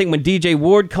time, I think, when DJ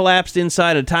Ward collapsed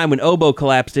inside, a time when Obo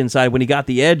collapsed inside when he got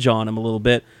the edge on him a little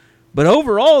bit. But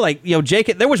overall, like, you know,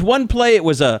 Jake, there was one play, it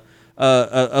was a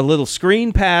little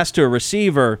screen pass to a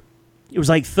receiver. It was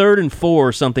like 3rd and 4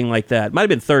 or something like that. It might have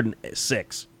been 3rd and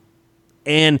 6.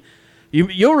 And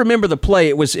you'll remember the play.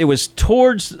 It was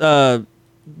towards the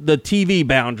TV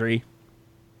boundary,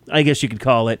 I guess you could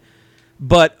call it.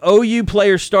 But OU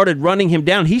players started running him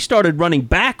down. He started running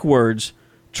backwards,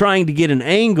 trying to get an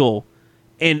angle,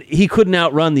 and he couldn't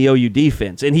outrun the OU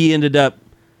defense. And he ended up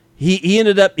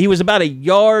he was about a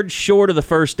yard short of the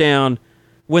first down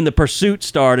when the pursuit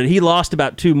started. He lost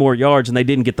about 2 more yards, and they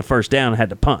didn't get the first down and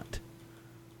had to punt.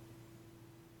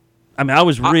 I mean, I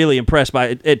was really impressed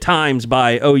at times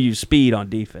by OU's speed on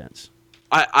defense.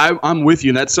 I'm with you,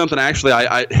 and that's something actually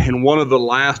I in one of the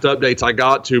last updates I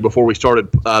got to before we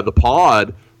started the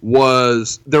pod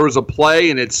was there was a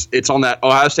play, and it's on that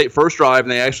Ohio State first drive,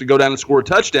 and they actually go down and score a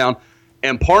touchdown,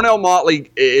 and Parnell Motley,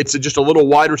 it's just a little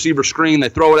wide receiver screen. They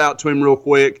throw it out to him real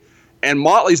quick, and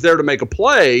Motley's there to make a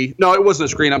play. No, it wasn't a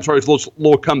screen. I'm sorry, it's a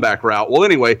little comeback route. Well,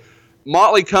 anyway,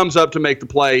 Motley comes up to make the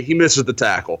play. He misses the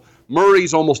tackle.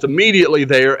 Murray's almost immediately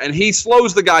there, and he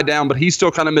slows the guy down, but he still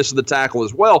kind of misses the tackle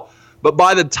as well. But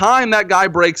by the time that guy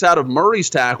breaks out of Murray's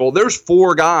tackle, there's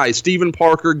 4 guys, Stephen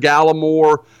Parker,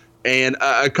 Gallimore, and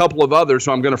a couple of others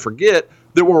who I'm going to forget,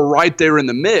 that were right there in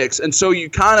the mix. And so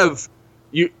that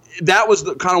was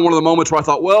kind of one of the moments where I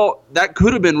thought, well, that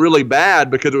could have been really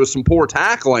bad because it was some poor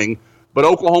tackling, but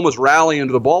Oklahoma's rallying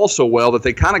to the ball so well that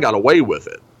they kind of got away with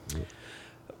it.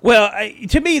 Well,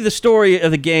 to me, the story of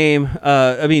the game,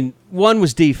 one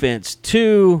was defense.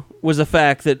 2 was the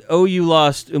fact that OU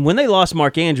lost, and when they lost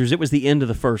Mark Andrews, it was the end of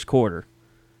the first quarter.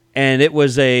 And it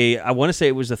was I want to say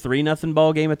it was a 3-0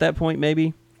 ball game at that point,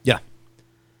 maybe? Yeah.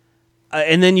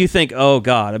 And then you think, oh,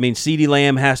 God, CeeDee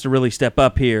Lamb has to really step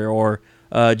up here, or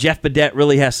Jeff Badette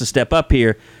really has to step up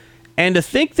here. And to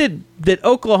think that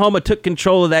Oklahoma took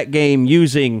control of that game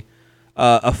using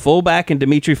a fullback in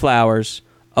Dimitri Flowers,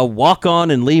 a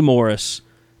walk-on in Lee Morris,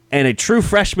 and a true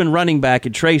freshman running back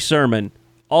in Trey Sermon,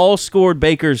 all scored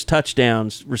Baker's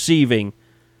touchdowns receiving,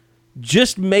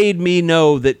 just made me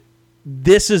know that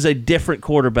this is a different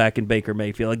quarterback in Baker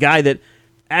Mayfield, a guy that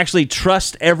actually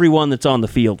trusts everyone that's on the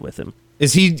field with him.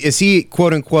 Is he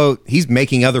quote unquote, he's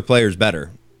making other players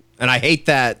better? And I hate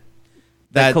that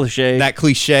cliche. That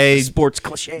cliche. Sports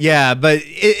cliche. Yeah, but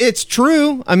it's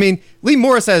true. Lee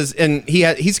Morris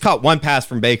he's caught 1 pass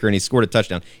from Baker and he scored a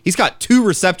touchdown. He's got 2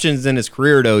 receptions in his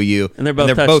career at OU, and they're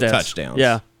both touchdowns.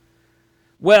 Yeah.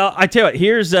 Well, I tell you what,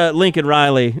 here's Lincoln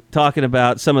Riley talking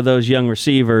about some of those young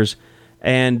receivers,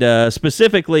 and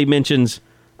specifically mentions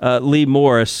Lee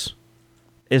Morris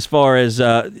as far as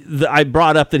I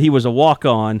brought up that he was a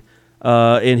walk-on,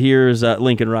 and here's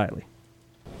Lincoln Riley.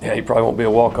 Yeah, he probably won't be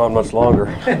a walk-on much longer.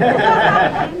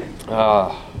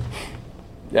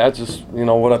 It's just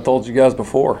what I told you guys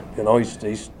before.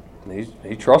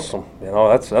 He trusts them.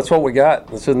 That's what we got.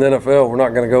 This is the NFL. We're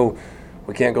not going to go.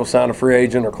 We can't go sign a free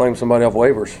agent or claim somebody off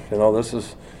waivers.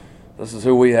 This is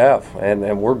who we have,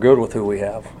 and we're good with who we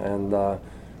have. And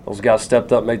those guys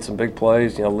stepped up, made some big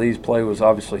plays. Lee's play was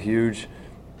obviously huge.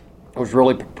 I was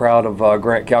really proud of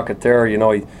Grant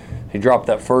Calcaterra. He dropped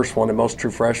that first one, and most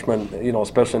true freshmen,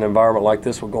 especially in an environment like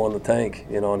this, would go in the tank,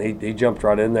 and he jumped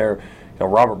right in there.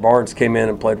 Robert Barnes came in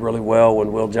and played really well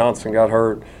when Will Johnson got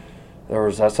hurt.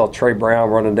 I saw Trey Brown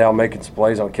running down, making some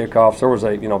plays on kickoffs. There was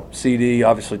CD,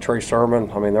 obviously Trey Sermon.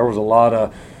 There was a lot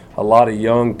of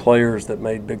young players that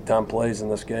made big time plays in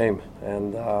this game,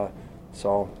 and that's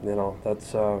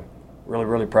really,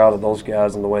 really proud of those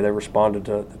guys and the way they responded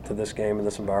to this game and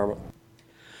this environment.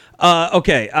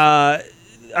 Okay.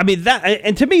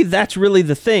 And to me, that's really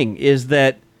the thing, is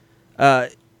that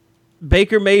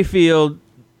Baker Mayfield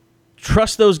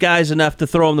trusts those guys enough to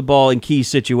throw him the ball in key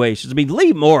situations.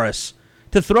 Lee Morris,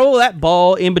 to throw that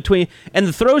ball in between, and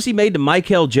the throws he made to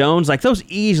Michael Jones, those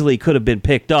easily could have been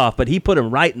picked off, but he put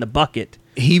him right in the bucket.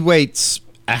 He waits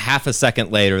a half a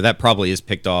second later. That probably is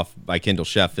picked off by Kendall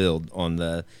Sheffield on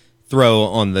the throw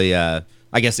on the,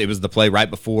 I guess it was the play right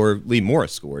before Lee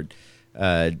Morris scored.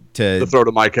 The throw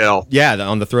to Michael. Yeah,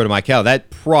 on the throw to Michael. That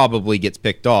probably gets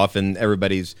picked off, and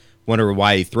everybody's wondering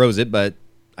why he throws it, but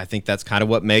I think that's kind of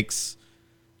what makes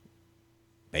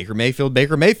Baker Mayfield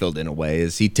in a way,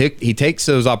 is he takes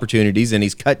those opportunities and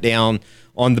he's cut down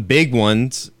on the big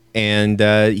ones, and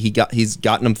he's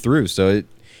gotten them through. So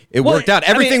it worked out.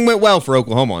 Everything went well for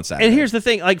Oklahoma on Saturday. And here's the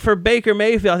thing, for Baker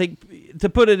Mayfield, I think to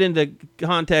put it into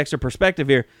context or perspective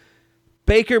here,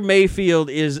 Baker Mayfield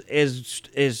is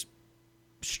as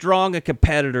strong a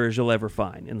competitor as you'll ever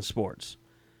find in the sports.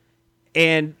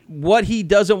 And what he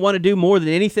doesn't want to do more than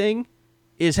anything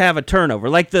is have a turnover.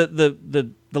 Like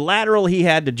the lateral he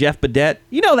had to Jeff Badette,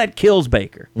 that kills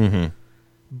Baker. Mm-hmm.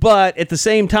 But at the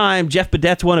same time, Jeff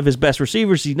Badette's one of his best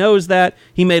receivers. He knows that.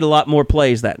 He made a lot more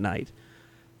plays that night.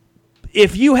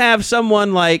 If you have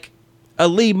someone like a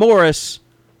Lee Morris,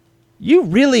 you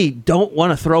really don't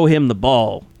want to throw him the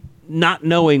ball, not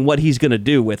knowing what he's going to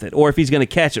do with it, or if he's going to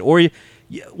catch it. Or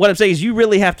what I'm saying is you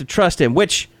really have to trust him,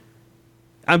 which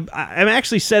I'm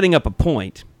actually setting up a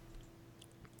point,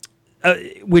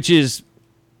 which is,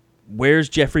 where's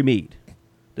Jeffrey Mead?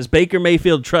 Does Baker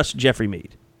Mayfield trust Jeffrey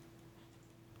Mead?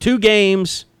 2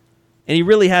 games, and he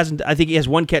really hasn't. I think he has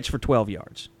 1 catch for 12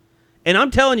 yards. And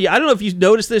I'm telling you, I don't know if you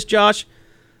noticed this, Josh,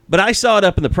 but I saw it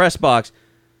up in the press box.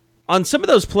 On some of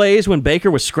those plays when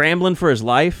Baker was scrambling for his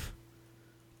life,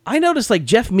 I noticed like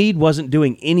Jeff Mead wasn't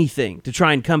doing anything to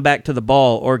try and come back to the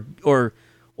ball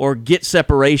or get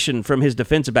separation from his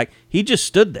defensive back. He just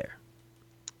stood there.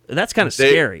 That's kind of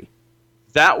scary.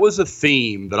 That was a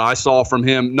theme that I saw from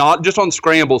him, not just on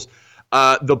scrambles.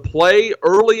 The play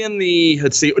early in it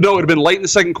had been late in the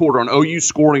second quarter on OU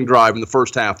scoring drive in the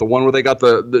first half, the one where they got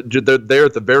they're there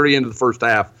at the very end of the first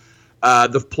half.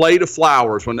 The play to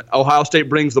Flowers when Ohio State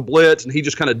brings the blitz and he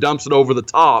just kind of dumps it over the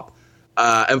top,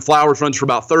 and Flowers runs for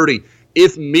about 30.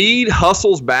 If Mead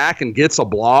hustles back and gets a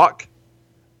block,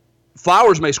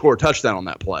 Flowers may score a touchdown on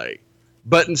that play.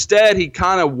 But instead, he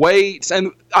kind of waits.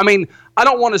 And, I mean, I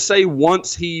don't want to say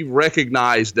once he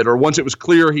recognized it or once it was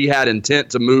clear he had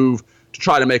intent to move to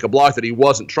try to make a block that he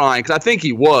wasn't trying, because I think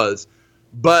he was.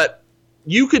 But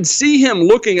you could see him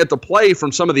looking at the play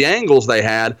from some of the angles they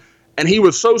had, and he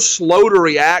was so slow to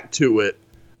react to it.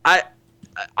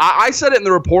 I said it in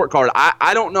the report card.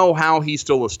 I don't know how he's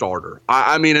still a starter.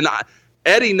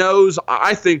 Eddie knows.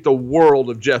 I think the world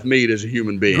of Jeff Mead as a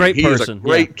human being. He's a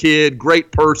great kid,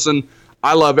 great person.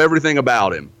 I love everything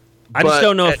about him. I just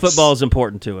don't know if football is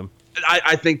important to him.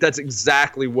 I think that's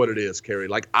exactly what it is, Kerry.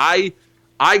 Like I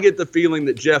get the feeling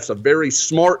that Jeff's a very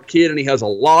smart kid and he has a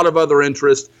lot of other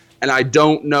interests, and I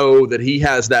don't know that he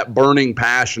has that burning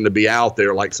passion to be out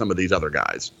there like some of these other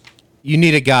guys. You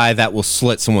need a guy that will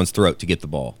slit someone's throat to get the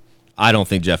ball. I don't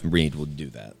think Jeff Mead will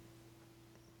do that.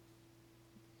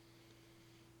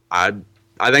 I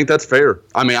think that's fair.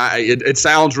 I mean, it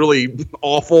sounds really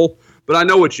awful, but I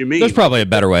know what you mean. There's probably a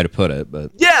better way to put it,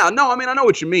 but yeah, no, I mean, I know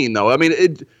what you mean, though. I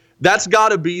mean, that's got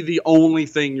to be the only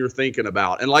thing you're thinking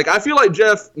about. And like, I feel like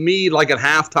Jeff Mead, like at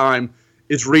halftime,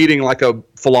 is reading like a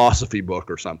philosophy book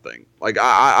or something. Like,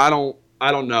 I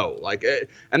don't know. Like,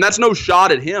 and that's no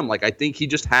shot at him. Like, I think he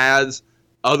just has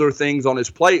other things on his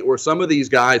plate. Where some of these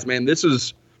guys, man, this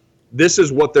is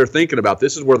what they're thinking about.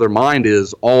 This is where their mind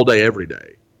is all day, every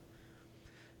day.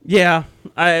 Yeah,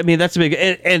 I mean, that's a big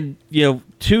and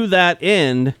to that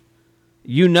end,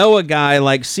 a guy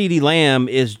like CeeDee Lamb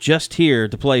is just here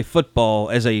to play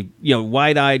football as a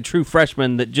wide-eyed true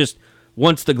freshman that just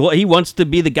wants he wants to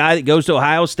be the guy that goes to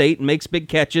Ohio State and makes big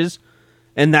catches,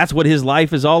 and that's what his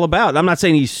life is all about. I'm not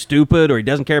saying he's stupid or he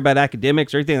doesn't care about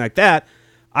academics or anything like that.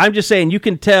 I'm just saying you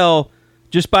can tell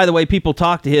just by the way people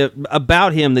talk to him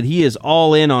about him that he is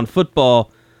all in on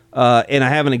football. And I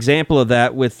have an example of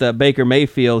that with Baker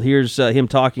Mayfield. Here's him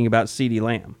talking about CeeDee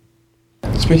Lamb.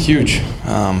 It's been huge,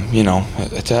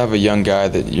 to have a young guy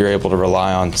that you're able to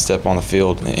rely on step on the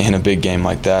field in a big game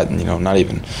like that, and not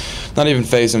even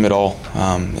phase him at all.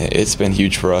 It's been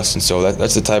huge for us, and so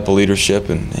that's the type of leadership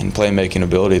and playmaking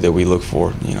ability that we look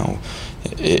for.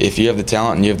 If you have the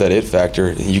talent and you have that it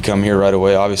factor, you come here right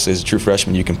away. Obviously, as a true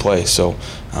freshman, you can play. So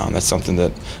that's something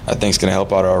that I think is going to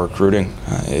help out our recruiting,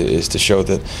 is to show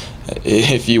that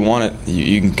if you want it,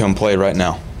 you can come play right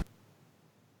now.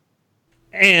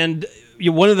 And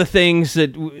one of the things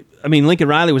that, Lincoln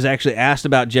Riley was actually asked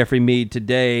about Jeffrey Mead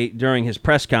today during his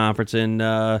press conference, and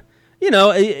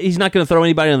he's not going to throw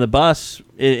anybody on the bus,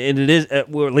 and it is,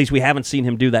 well, at least we haven't seen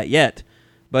him do that yet.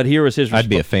 But here was his. I'd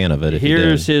be a fan of it. If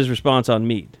here's his response on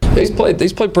Mead. He's played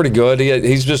pretty good.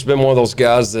 He's just been one of those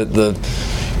guys that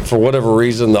for whatever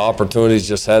reason the opportunities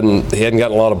just he hadn't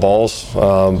gotten a lot of balls.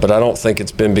 But I don't think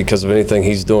it's been because of anything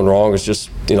he's doing wrong. It's just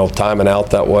timing out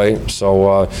that way.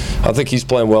 So I think he's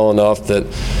playing well enough that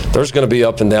there's going to be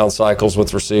up and down cycles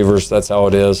with receivers. That's how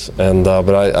it is. And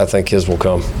but I think his will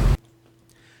come.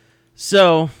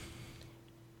 So.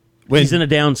 He's in a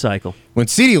down cycle. When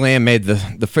CeeDee Lamb made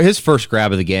his first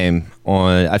grab of the game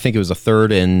on, I think it was a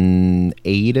 3rd and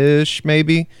 8-ish,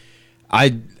 maybe.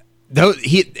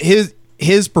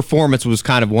 His performance was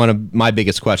kind of one of my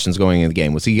biggest questions going into the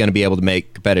game. Was he going to be able to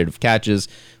make competitive catches?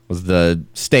 Was the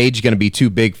stage going to be too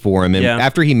big for him? And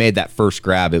after he made that first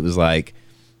grab, it was like,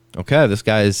 okay, this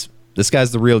guy's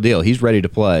the real deal. He's ready to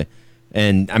play.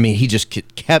 And he just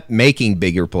kept making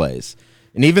bigger plays.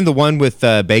 And even the one with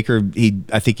Baker,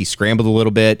 I think he scrambled a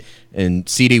little bit, and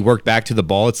CD worked back to the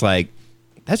ball. It's like,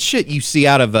 that's shit you see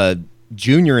out of a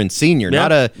junior and senior,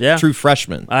 not a true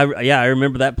freshman. I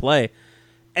remember that play.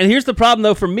 And here's the problem,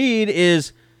 though, for Mead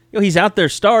is, he's out there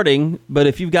starting, but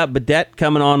if you've got Badette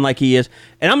coming on like he is,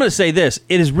 and I'm going to say this,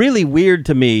 it is really weird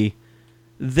to me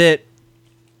that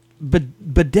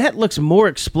Badette looks more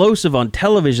explosive on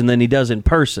television than he does in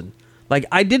person. Like,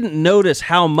 I didn't notice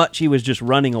how much he was just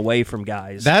running away from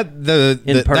guys. That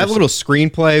little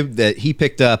screenplay that he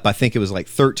picked up, I think it was like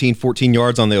 13, 14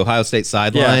 yards on the Ohio State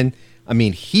sideline. I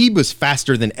mean, he was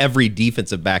faster than every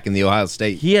defensive back in the Ohio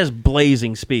State. He has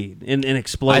blazing speed and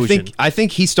explosion. I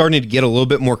think he's starting to get a little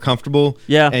bit more comfortable.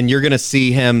 Yeah. And you're going to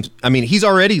see him. I mean, he's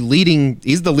already leading.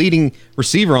 He's the leading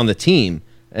receiver on the team.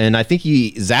 And I think he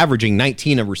is averaging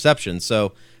 19 of receptions.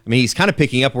 So, I mean, he's kind of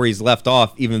picking up where he's left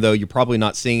off, even though you're probably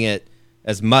not seeing it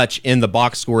as much in the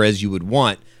box score as you would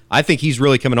want. I think he's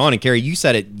really coming on. And, Kerry, you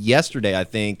said it yesterday, I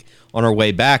think, on our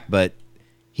way back, but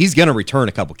he's going to return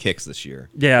a couple kicks this year.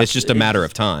 Yeah. It's just a matter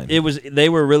of time. They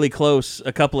were really close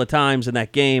a couple of times in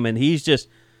that game, and he's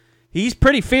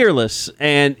pretty fearless.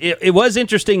 And it was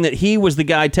interesting that he was the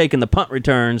guy taking the punt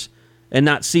returns and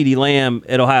not CeeDee Lamb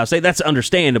at Ohio State. That's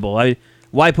understandable.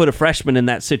 Why put a freshman in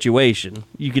that situation?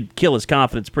 You could kill his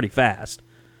confidence pretty fast.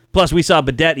 Plus, we saw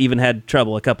Badette even had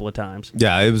trouble a couple of times.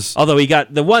 Yeah, it was. Although he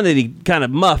got the one that he kind of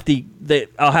muffed, the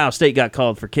Ohio State got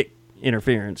called for kick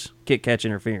catch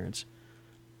interference.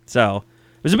 So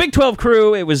it was a Big 12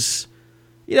 crew. It was,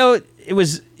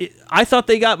 I thought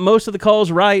they got most of the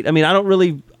calls right. I mean,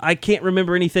 I can't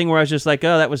remember anything where I was just like,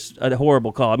 oh, that was a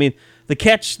horrible call. I mean, the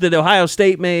catch that Ohio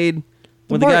State made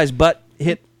when the guy's butt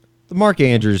hit. The Mark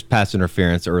Andrews pass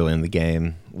interference early in the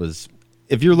game was,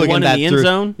 if you're looking at that in the through, end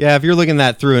zone? Yeah, if you're looking at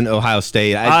that through an Ohio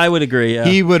State, I would agree. Yeah.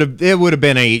 It would have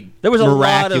been a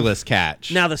miraculous a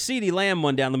catch. Now the CeeDee Lamb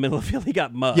one down the middle of the field, he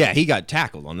got mugged. Yeah, he got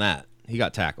tackled on that. He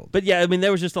got tackled. But yeah, I mean,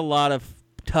 there was just a lot of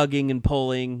tugging and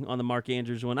pulling on the Mark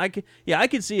Andrews one. I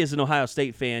could see as an Ohio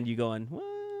State fan you going, well,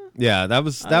 yeah, that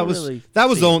was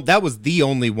the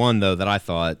only one though that I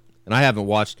thought, and I haven't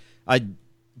watched. I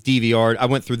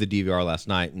went through the DVR last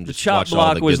night and the just chop watched block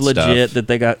all the was good legit stuff.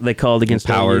 that they called against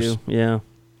Powers. OU. Yeah.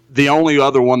 The only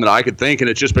other one that I could think, and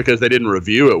it's just because they didn't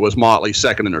review it, was Motley's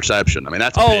second interception. I mean,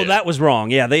 that's that was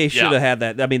wrong. Yeah, they should have had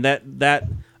that. I mean, that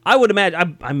I would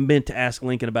imagine. I meant to ask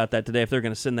Lincoln about that today if they're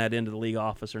going to send that into the league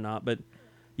office or not. But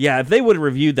yeah, if they would have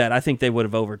reviewed that, I think they would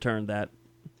have overturned that.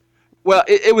 Well,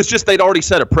 it was just they'd already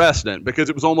set a precedent because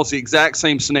it was almost the exact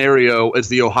same scenario as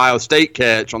the Ohio State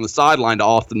catch on the sideline to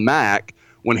Austin Mack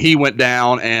when he went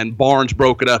down and Barnes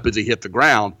broke it up as he hit the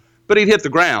ground. But he'd hit the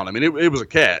ground. I mean, it was a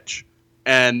catch.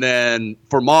 And then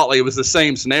for Motley, it was the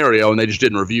same scenario, and they just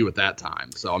didn't review at that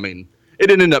time. So, I mean, it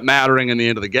didn't end up mattering in the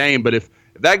end of the game. But if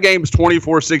that game's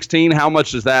 24-16, how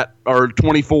much does that – or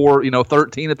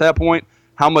 24-13 at that point,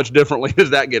 how much differently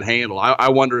does that get handled? I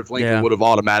wonder if Lincoln would have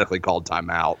automatically called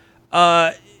timeout.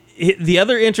 The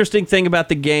other interesting thing about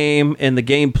the game and the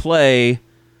gameplay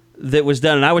that was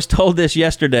done, and I was told this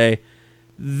yesterday,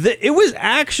 it was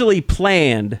actually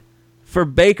planned for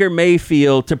Baker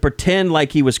Mayfield to pretend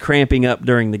like he was cramping up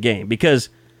during the game because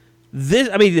this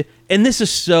is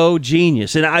so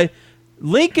genius. And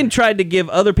Lincoln tried to give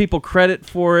other people credit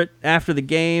for it after the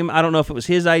game. I don't know if it was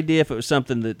his idea, if it was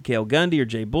something that Cale Gundy or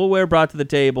Jay Boulware brought to the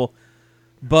table,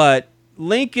 but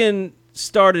Lincoln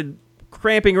started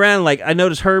cramping around. Like I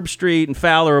noticed Herb Street and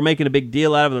Fowler were making a big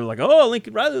deal out of it. They're like, "Oh,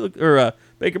 Lincoln Riley or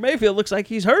Baker Mayfield looks like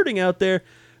he's hurting out there."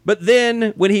 But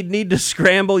then when he'd need to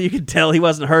scramble, you could tell he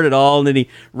wasn't hurt at all. And then he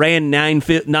ran 9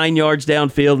 yards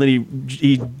downfield, and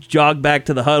he jogged back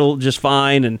to the huddle just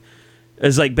fine. And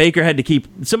it's like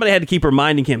somebody had to keep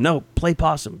reminding him, "No, play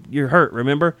possum. You're hurt,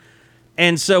 remember?"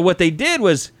 And so what they did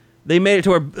was they made it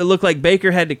to where it looked like Baker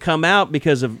had to come out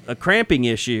because of a cramping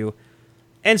issue.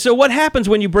 And so what happens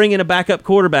when you bring in a backup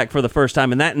quarterback for the first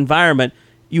time in that environment?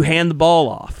 You hand the ball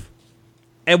off.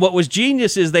 And what was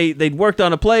genius is they'd worked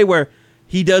on a play where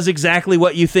he does exactly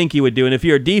what you think he would do. And if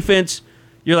you're a defense,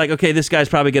 you're like, okay, this guy's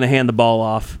probably going to hand the ball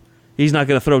off. He's not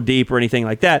going to throw deep or anything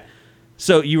like that.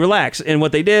 So you relax. And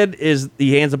what they did is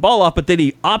he hands the ball off, but then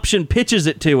he option pitches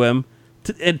it to him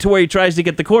to where he tries to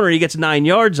get the corner. He gets 9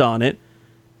 yards on it.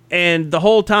 And the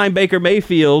whole time Baker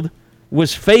Mayfield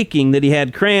was faking that he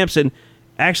had cramps. And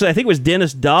actually, I think it was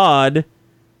Dennis Dodd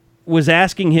was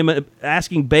asking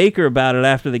Baker about it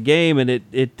after the game, and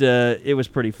it was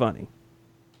pretty funny.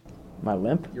 My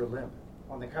limp? Your limp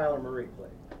on the Kyler Murray play.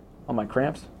 On my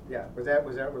cramps? Yeah. Were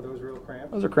those real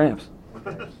cramps? Those are cramps.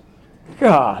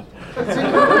 God.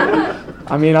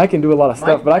 I mean, I can do a lot of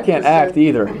stuff, but I can't act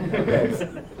either.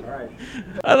 Okay. All right.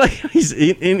 I like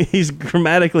he's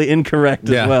grammatically incorrect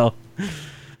as well.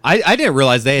 I didn't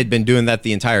realize they had been doing that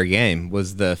the entire game.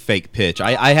 Was the fake pitch?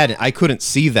 I couldn't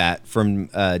see that from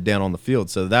down on the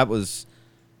field. So that was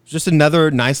just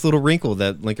another nice little wrinkle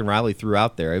that Lincoln Riley threw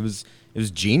out there. It was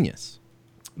genius.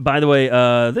 By the way,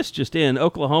 this just in: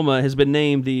 Oklahoma has been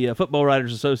named the Football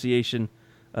Writers Association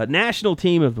National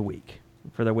Team of the Week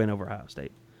for their win over Ohio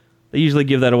State. They usually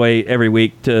give that away every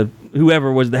week to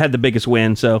whoever had the biggest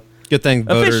win. So good thing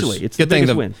voters. Officially, it's the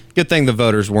biggest win. Good thing the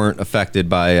voters weren't affected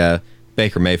by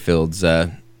Baker Mayfield's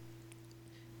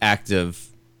act of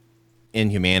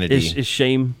inhumanity. Is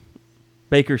shame.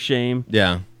 Baker's shame.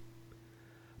 Yeah.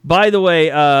 By the way,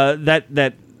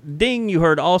 that ding you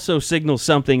heard also signals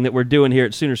something that we're doing here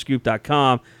at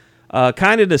Soonerscoop.com,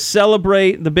 kind of to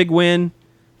celebrate the big win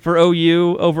for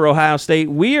OU over Ohio State.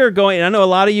 We are going, I know a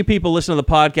lot of you people listen to the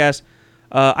podcast.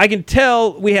 I can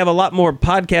tell we have a lot more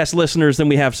podcast listeners than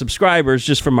we have subscribers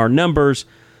just from our numbers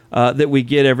that we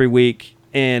get every week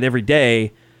and every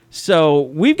day. So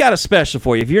we've got a special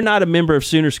for you. If you're not a member of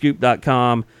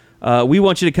Soonerscoop.com, we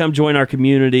want you to come join our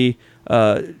community.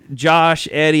 Josh,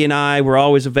 Eddie, and I, we're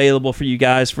always available for you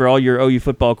guys for all your OU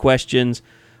football questions.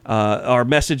 Our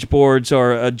message boards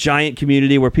are a giant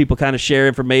community where people kind of share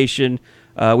information.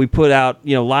 We put out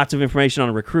lots of information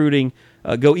on recruiting,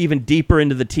 go even deeper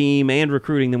into the team and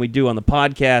recruiting than we do on the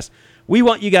podcast. We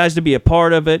want you guys to be a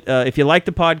part of it. If you like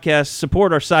the podcast,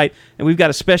 support our site, and we've got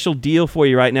a special deal for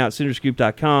you right now at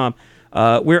Soonerscoop.com.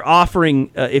 We're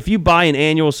offering, if you buy an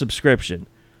annual subscription,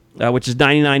 which is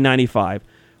 $99.95,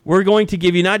 we're going to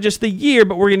give you not just the year,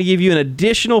 but we're going to give you an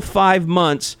additional 5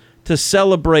 months to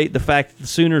celebrate the fact that the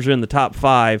Sooners are in the top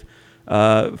 5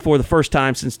 for the first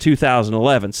time since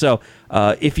 2011. So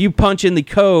if you punch in the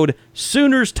code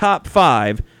Sooners Top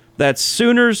 5, that's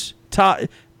Sooners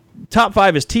Top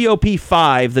 5 is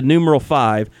TOP5, the numeral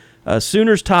 5,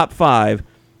 Sooners Top 5.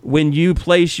 When you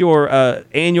place your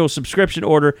annual subscription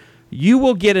order, you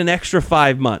will get an extra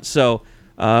 5 months. So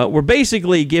we're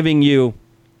basically giving you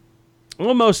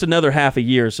almost another half a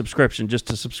year subscription just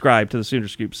to subscribe to the Sooner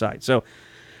Scoop site. So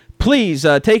please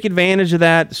take advantage of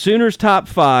that. Sooners Top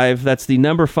 5, that's the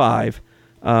number 5,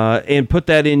 and put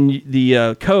that in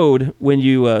the code when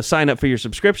you sign up for your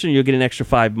subscription. You'll get an extra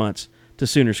 5 months to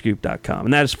Soonerscoop.com,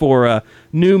 and that is for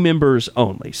new members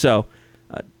only. So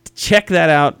check that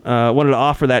out. Wanted to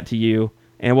offer that to you,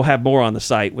 and we'll have more on the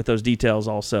site with those details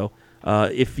also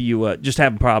if you just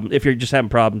having problems. If you're just having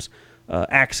problems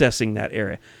accessing that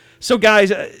area. So,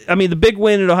 guys, I mean, the big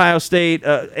win at Ohio State,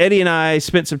 Eddie and I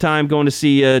spent some time going to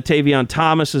see Tavion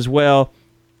Thomas as well.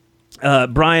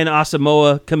 Brian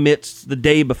Asamoah commits the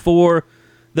day before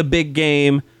the big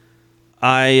game.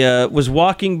 I was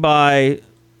walking by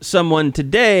someone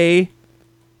today,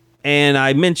 and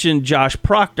I mentioned Josh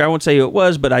Proctor. I won't say who it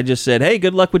was, but I just said, hey,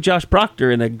 good luck with Josh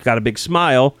Proctor, and I got a big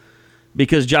smile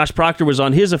because Josh Proctor was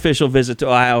on his official visit to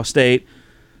Ohio State.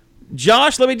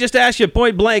 Josh, let me just ask you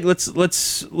point blank. Let's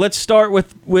start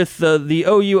with the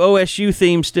OU OSU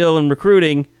theme still in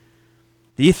recruiting.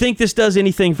 Do you think this does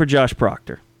anything for Josh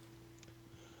Proctor?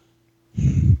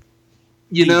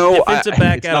 Defensive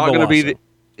back out of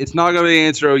it's not going to be the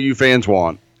answer OU fans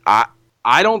want.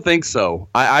 I don't think so.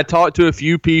 I talked to a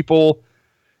few people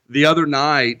the other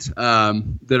night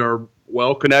that are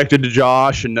well connected to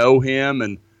Josh and know him,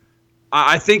 and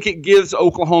I think it gives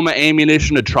Oklahoma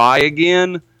ammunition to try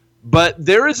again. But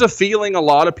there is a feeling a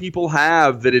lot of people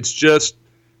have that it's just,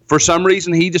 for some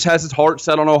reason, he just has his heart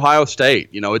set on Ohio State.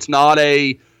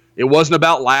 It wasn't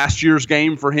about last year's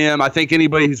game for him. I think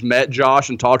anybody who's met Josh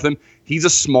and talked to him, he's a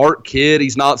smart kid.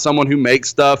 He's not someone who makes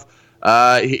stuff.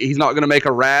 He's not going to make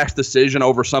a rash decision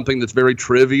over something that's very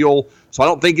trivial. So I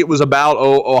don't think it was about,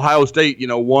 Ohio State,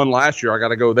 won last year, I got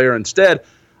to go there instead.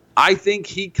 I think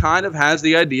he kind of has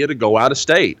the idea to go out of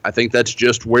state. I think that's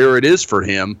just where it is for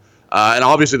him. And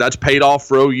obviously that's paid off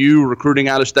for OU, recruiting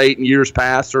out of state in years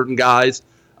past. Certain guys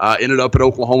ended up at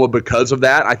Oklahoma because of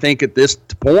that. I think at this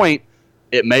point,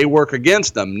 it may work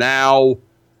against them. Now,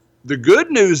 the good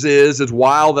news is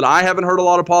while that I haven't heard a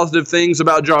lot of positive things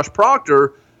about Josh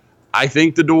Proctor, I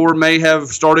think the door may have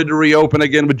started to reopen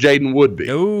again with Jaden Woodby.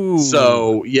 Ooh.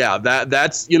 So, yeah,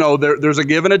 that's there's a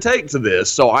give and a take to this.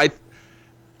 So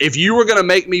if you were going to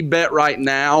make me bet right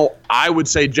now, I would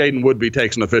say Jaden Woodby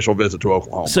takes an official visit to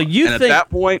Oklahoma. So at that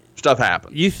point, stuff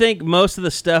happens. You think most of the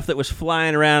stuff that was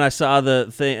flying around, I saw the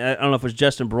thing, I don't know if it was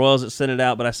Justin Broyles that sent it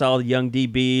out, but I saw the young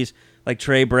DBs like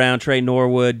Trey Brown, Trey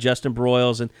Norwood, Justin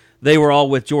Broyles, and they were all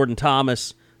with Jordan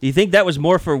Thomas. Do you think that was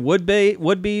more for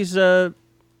Woodby's benefit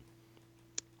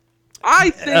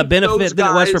than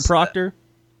it was for Proctor?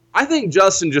 I think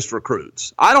Justin just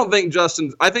recruits. I think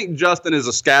Justin is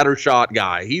a scattershot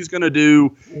guy. He's going to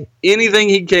do anything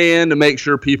he can to make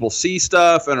sure people see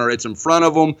stuff or it's in front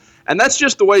of them. And that's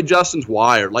just the way Justin's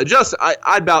wired. Like Justin,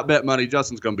 I'd about bet money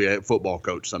Justin's going to be a football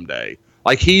coach someday.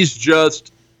 Like he's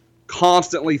just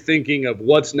constantly thinking of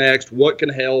what's next, what can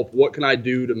help, what can I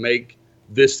do to make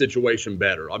this situation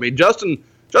better. I mean, Justin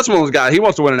was a guy, he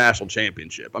wants to win a national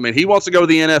championship. I mean, he wants to go to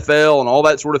the NFL and all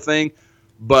that sort of thing.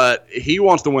 But he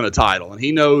wants to win a title, and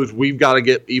he knows we've got to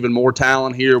get even more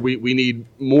talent here. We need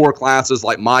more classes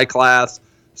like my class.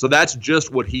 So that's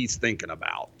just what he's thinking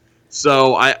about.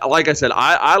 So I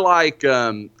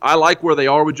like where they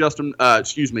are with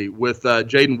with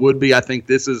Jaden Woodby. I think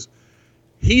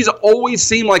he's always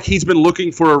seemed like he's been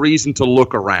looking for a reason to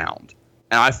look around.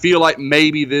 And I feel like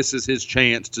maybe this is his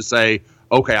chance to say,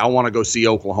 okay, I want to go see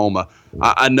Oklahoma.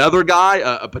 Another guy,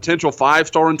 a potential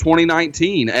 5-star in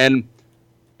 2019. And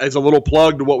as a little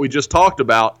plug to what we just talked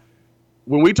about,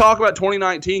 when we talk about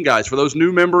 2019, guys, for those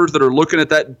new members that are looking at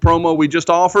that promo we just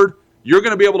offered, you're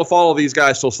going to be able to follow these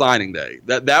guys till signing day.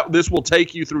 This will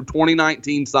take you through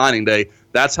 2019 signing day.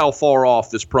 That's how far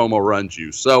off this promo runs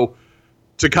you. So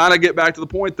to kind of get back to the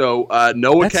point, though,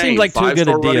 Noah Cain, like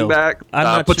 5-star running back,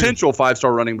 potential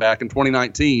 5-star running back in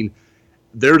 2019.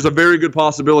 There's a very good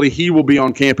possibility he will be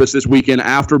on campus this weekend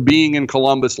after being in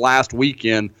Columbus last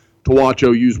weekend to watch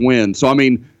OU's win. So, I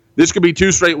mean, this could be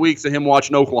 2 straight weeks of him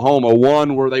watching Oklahoma,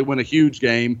 one where they win a huge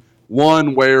game,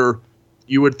 one where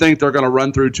you would think they're going to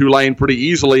run through Tulane pretty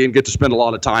easily and get to spend a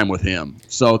lot of time with him.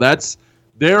 So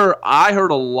I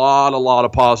heard a lot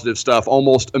of positive stuff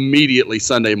almost immediately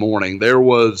Sunday morning. There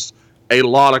was a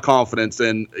lot of confidence,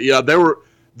 and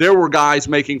there were guys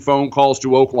making phone calls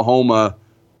to Oklahoma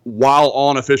while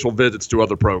on official visits to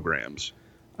other programs.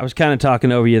 I was kind of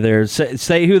talking over you there.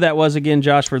 Say who that was again,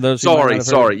 Josh, for those who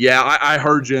Sorry. Yeah, I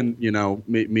heard you,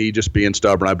 me just being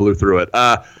stubborn. I blew through it.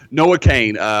 Noah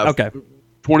Cain, okay.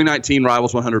 2019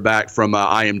 Rivals 100 back from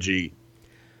IMG.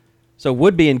 So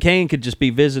Woodby and Cain could just be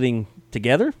visiting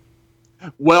together?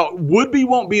 Well, Woodby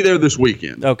won't be there this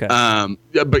weekend. Okay.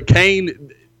 But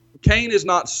Cain is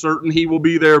not certain he will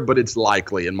be there, but it's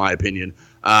likely, in my opinion.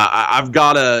 I've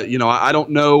got I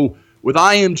don't know. With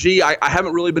IMG, I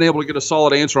haven't really been able to get a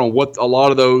solid answer on what a lot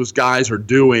of those guys are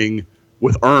doing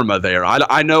with Irma there.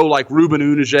 I know, like, Ruben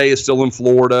Unije is still in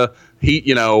Florida.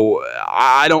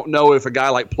 I don't know if a guy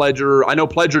like Pledger – I know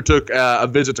Pledger took a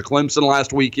visit to Clemson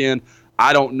last weekend.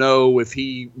 I don't know if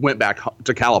he went back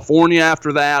to California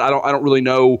after that. I don't really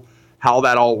know how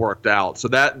that all worked out. So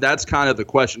that's kind of the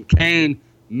question. Cain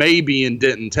may be in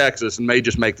Denton, Texas, and may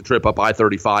just make the trip up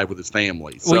I-35 with his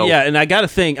family. So, well, yeah, and I got to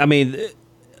think, I mean –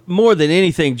 more than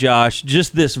anything, Josh,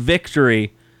 just this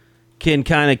victory can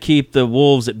kind of keep the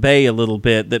Wolves at bay a little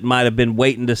bit that might have been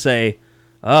waiting to say,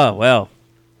 oh, well,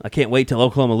 I can't wait till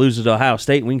Oklahoma loses to Ohio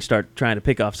State and we can start trying to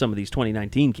pick off some of these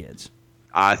 2019 kids.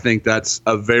 I think that's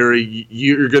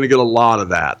you're going to get a lot of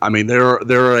that. I mean, there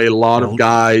are a lot of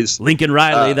guys. Lincoln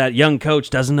Riley, that young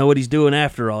coach, doesn't know what he's doing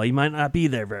after all. He might not be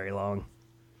there very long.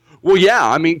 Well, yeah,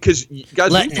 I mean, because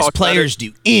guys, letting his players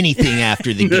do anything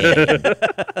after the game.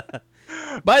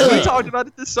 By the way, we talked about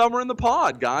it this summer in the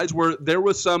pod, guys, where there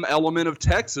was some element of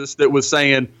Texas that was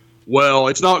saying, well,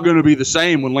 it's not going to be the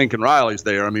same when Lincoln Riley's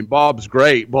there. I mean, Bob's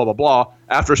great, blah, blah, blah,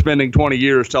 after spending 20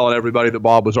 years telling everybody that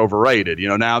Bob was overrated.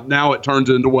 Now it turns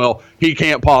into, well, he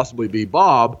can't possibly be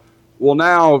Bob. Well,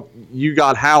 now you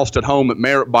got housed at home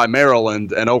by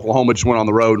Maryland, and Oklahoma just went on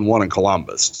the road and won in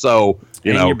Columbus. So,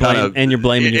 you're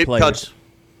blaming your players.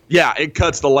 It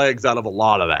cuts the legs out of a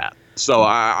lot of that. So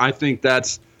I think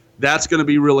that's going to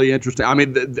be really interesting. I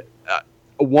mean,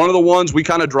 one of the ones we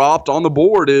kind of dropped on the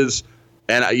board is,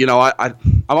 and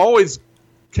I'm always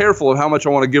careful of how much I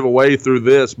want to give away through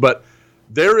this, but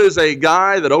there is a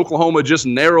guy that Oklahoma just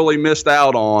narrowly missed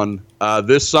out on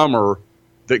this summer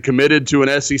that committed to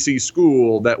an SEC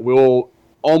school that will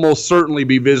almost certainly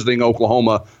be visiting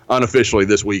Oklahoma unofficially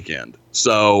this weekend.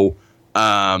 So,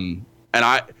 and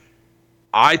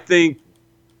I think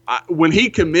when he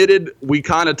committed, we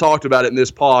kind of talked about it in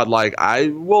this pod. Like,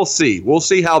 we'll see. We'll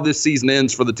see how this season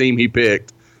ends for the team he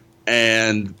picked.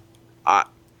 And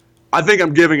I think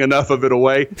I'm giving enough of it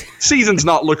away. Season's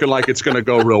not looking like it's going to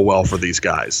go real well for these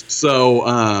guys.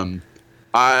 So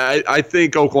I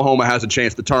think Oklahoma has a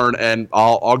chance to turn, and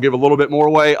I'll give a little bit more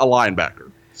away, a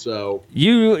linebacker. So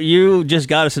you just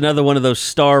got us another one of those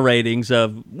star ratings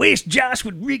of wish Josh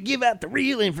would give out the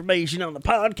real information on the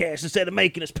podcast instead of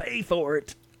making us pay for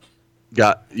it.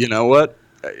 You know what?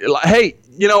 Hey,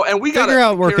 and we got to figure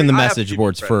out working the message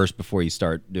boards first before you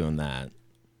start doing that.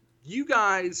 You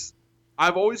guys,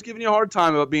 I've always given you a hard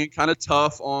time about being kind of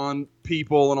tough on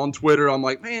people and on Twitter. I'm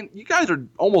like, man, you guys are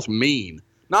almost mean.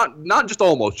 Not just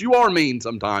almost. You are mean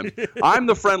sometimes. I'm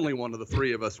the friendly one of the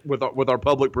three of us with our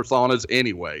public personas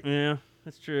anyway. Yeah,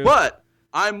 that's true. But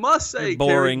I must say,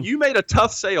 Karen, you made a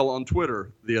tough sale on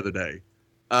Twitter the other day.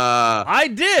 I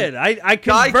did. I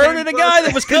converted a guy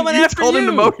that was coming after you. You told him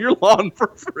to mow your lawn for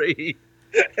free,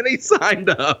 and he signed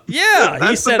up. Yeah,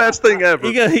 that's he said, the best thing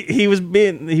ever. He was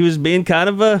being kind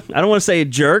of I don't want to say a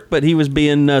jerk, but he was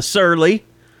being surly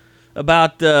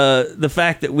about the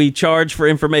fact that we charge for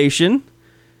information.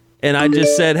 And I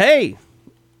just said, hey,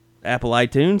 Apple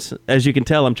iTunes. As you can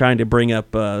tell, I'm trying to bring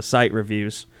up site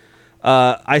reviews.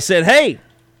 I said, hey,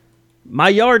 my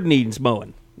yard needs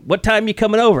mowing. What time you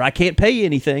coming over? I can't pay you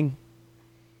anything.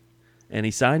 And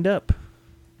he signed up.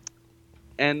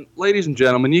 And ladies and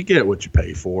gentlemen, you get what you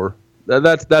pay for.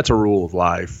 That's a rule of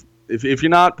life. If you're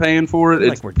not paying for it,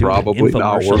 it's probably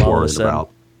not worth worrying about.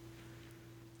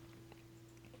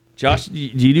 Josh, do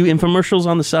you do infomercials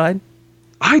on the side?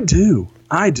 I do.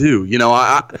 You know,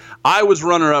 I was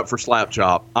runner up for Slap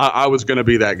Chop. I was going to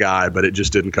be that guy, but it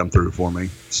just didn't come through for me.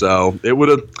 So it'd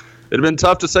have been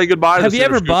tough to say goodbye. Have you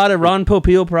ever bought a Ron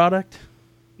Popeil product?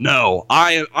 No,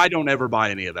 I don't ever buy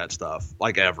any of that stuff.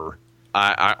 Like ever.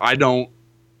 I don't.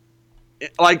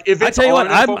 Like if it's on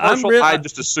an infomercial, I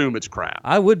just assume it's crap.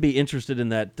 I would be interested in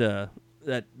that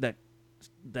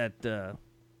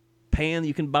pan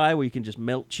you can buy where you can just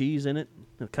melt cheese in it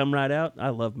and come right out. I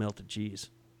love melted cheese.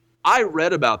 I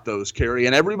read about those, Kerry,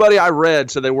 and everybody I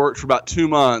read said they worked for about 2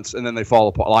 months and then they fall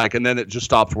apart, and then it just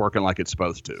stops working like it's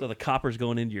supposed to. So the copper's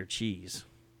going into your cheese.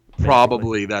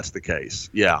 Probably that's the case.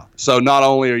 Yeah. So not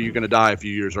only are you going to die a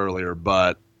few years earlier,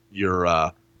 but you're,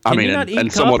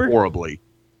 and somewhat horribly.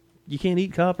 You can't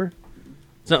eat copper?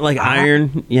 It's not like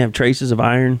iron. You have traces of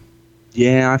iron.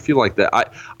 Yeah, I feel like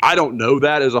that. I don't know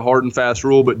that as a hard and fast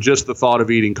rule, but just the thought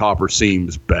of eating copper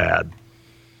seems bad.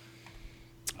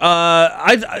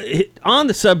 On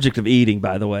the subject of eating,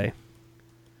 by the way,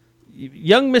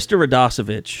 young Mr.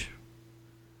 Radosevich,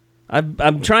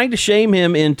 I'm trying to shame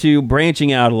him into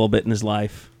branching out a little bit in his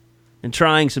life and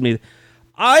trying some new.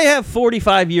 I have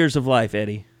 45 years of life,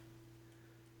 Eddie.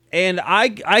 And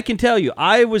I can tell you,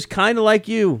 I was kind of like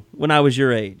you when I was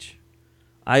your age.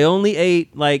 I only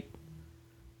ate I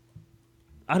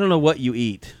don't know what you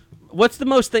eat. What's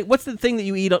the thing that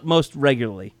you eat most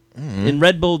regularly? And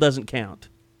Red Bull doesn't count.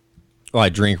 Oh, I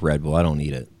drink Red Bull. I don't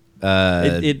eat it.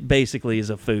 It basically is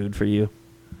a food for you.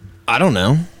 I don't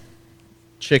know.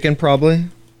 Chicken, probably.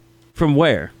 From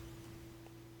where?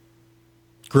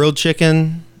 Grilled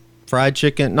chicken, fried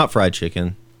chicken. Not fried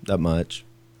chicken that much.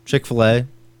 Chick-fil-A.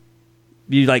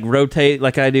 You rotate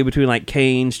like I do between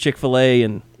Cane's, Chick-fil-A,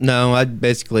 and no, I'm a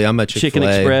Chick-fil-A. Chicken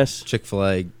Express.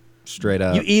 Chick-fil-A, straight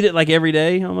up. You eat it every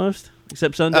day almost,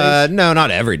 except Sundays. No,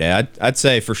 not every day. I'd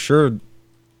say for sure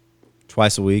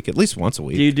twice a week, at least once a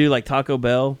week. Do you do Taco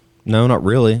Bell? No, not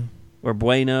really. Or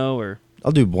Bueno, or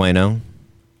I'll do Bueno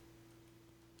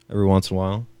every once in a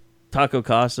while. Taco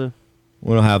Casa.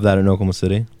 We don't have that in Oklahoma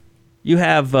City. You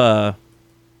have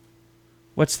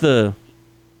what's the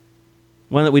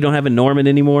one that we don't have in Norman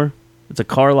anymore? It's a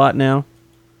car lot now.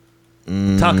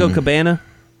 Taco Cabana.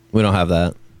 We don't have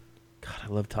that. God, I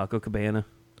love Taco Cabana.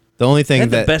 The only thing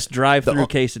the best drive-through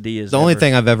quesadillas. The only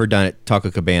thing I've ever done at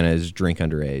Taco Cabana is drink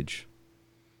underage.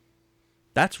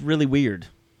 That's really weird.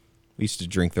 We used to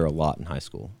drink there a lot in high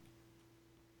school.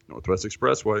 Northwest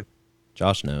Expressway.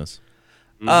 Josh knows.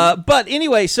 But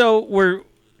anyway, so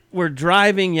we're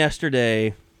driving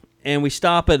yesterday, and we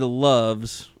stop at a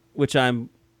Love's, which I'm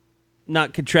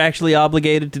not contractually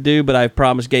obligated to do, but I've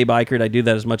promised Gabe Eichert I do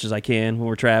that as much as I can when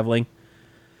we're traveling.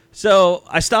 So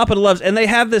I stop at a Love's, and they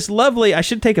have this lovely, I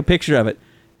should take a picture of it.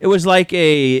 It was like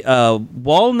a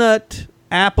walnut,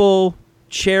 apple,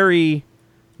 cherry,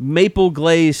 maple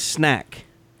glaze snack.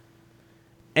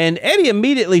 And Eddie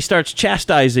immediately starts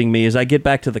chastising me as I get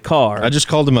back to the car. I just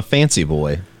called him a fancy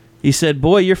boy. He said,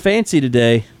 "Boy, you're fancy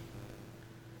today."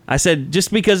 I said,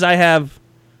 "Just because I have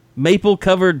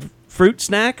maple-covered fruit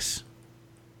snacks?"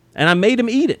 And I made him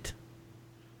eat it.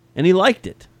 And he liked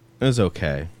it. It was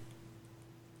okay.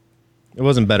 It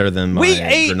wasn't better than my We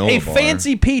ate granola a bar.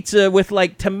 fancy pizza with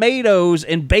tomatoes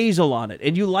and basil on it,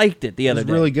 and you liked it the other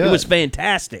day. Really good. It was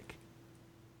fantastic.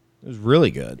 It was really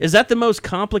good. Is that the most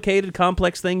complicated,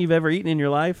 complex thing you've ever eaten in your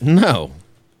life? No.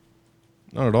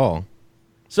 Not at all.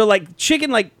 So,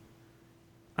 chicken,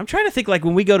 I'm trying to think,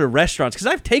 when we go to restaurants, because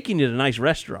I've taken you to nice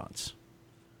restaurants.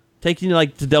 Taking you,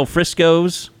 to Del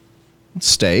Frisco's.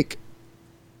 Steak.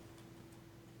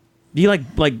 Do you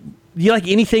like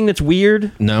anything that's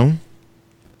weird? No.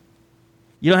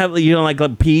 You don't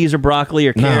like peas or broccoli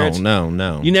or carrots?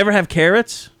 No. You never have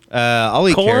carrots? I'll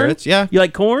eat corn? carrots, yeah. You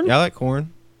like corn? Yeah, I like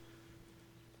corn.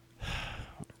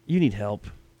 You need help.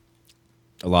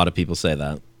 A lot of people say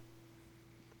that.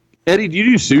 Eddie, do you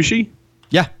do sushi?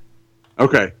 Yeah.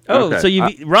 Okay. Oh, okay. so you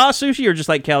eat raw sushi or just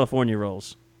California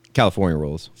rolls? California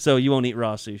rolls. So you won't eat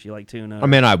raw sushi like tuna? I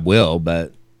mean, I will,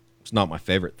 but it's not my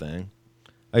favorite thing.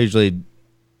 I usually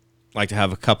like to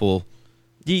have a couple.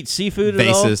 Do you eat seafood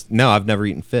bases. at all? No, I've never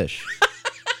eaten fish.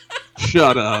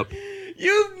 Shut up.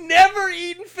 You've never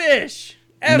eaten fish.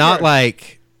 Ever. Not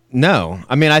no.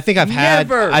 I mean, I think I've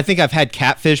had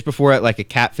catfish before at a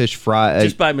catfish fry.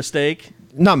 Just by mistake?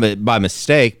 Not by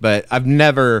mistake, but I've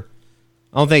never.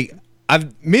 I don't think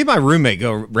Me and my roommate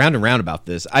go round and round about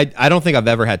this. I don't think I've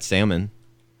ever had salmon.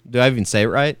 Do I even say it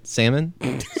right? Salmon?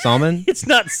 Salmon? It's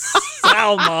not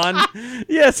salmon.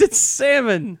 Yes, it's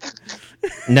salmon.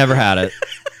 Never had it.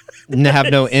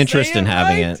 Have no interest in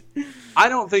having it. I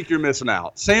don't think you're missing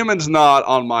out. Salmon's not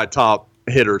on my top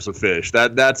hitters of fish.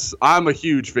 I'm a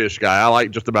huge fish guy. I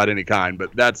like just about any kind,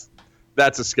 but that's a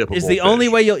skippable. Is the fish. only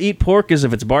way you'll eat pork is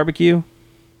if it's barbecue?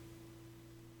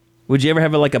 Would you ever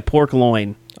have a pork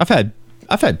loin? I've had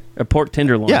a pork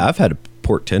tenderloin. Yeah, I've had a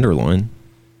pork tenderloin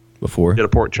before. Get a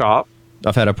pork chop.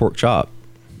 I've had a pork chop.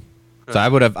 So I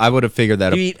would have figured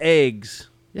that. You eat eggs.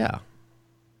 Yeah.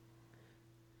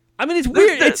 I mean, it's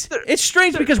weird. It's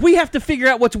strange because we have to figure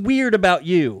out what's weird about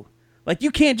you. Like,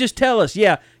 you can't just tell us,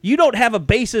 you don't have a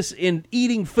basis in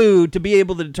eating food to be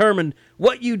able to determine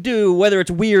what you do, whether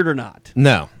it's weird or not.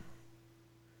 No.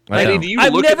 I've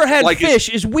never had fish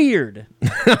is weird.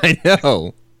 I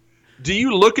know. Do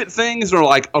you look at things and are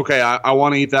like, okay, I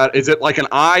want to eat that? Is it like an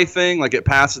eye thing, like it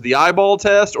passes the eyeball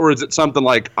test? Or is it something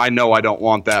like, I know I don't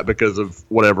want that because of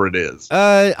whatever it is?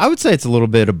 I would say it's a little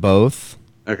bit of both.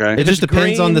 Okay. It just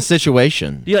depends on the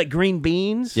situation. Do you like green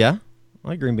beans? Yeah, I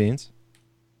like green beans.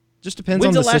 Just depends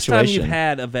When's on the last situation. time you've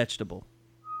had a vegetable?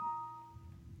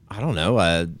 I don't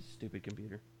know. Stupid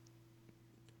computer.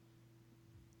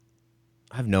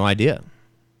 I have no idea.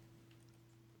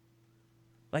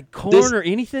 Like corn or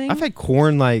anything? I've had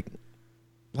corn like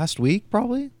last week,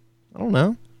 probably. I don't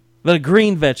know. But a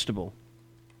green vegetable.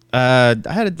 I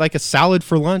had like a salad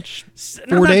for lunch 4 days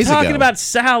ago. I'm not talking about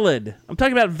salad. I'm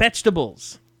talking about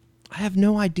vegetables. I have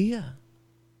no idea.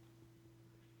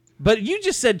 But you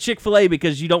just said Chick-fil-A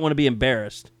because you don't want to be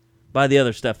embarrassed by the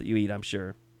other stuff that you eat, I'm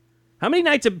sure. How many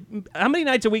nights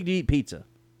a week do you eat pizza?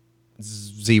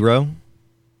 0.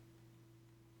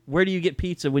 Where do you get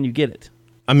pizza when you get it?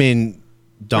 I mean,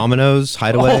 Domino's,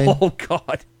 Hideaway. Oh,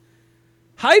 God.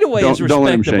 Hideaway is respectable. Don't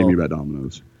let him shame you about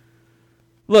Domino's.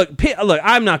 Look,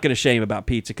 I'm not going to shame about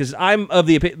pizza because I'm of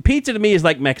the opinion. Pizza to me is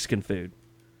like Mexican food.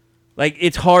 Like,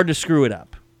 it's hard to screw it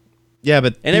up. Yeah,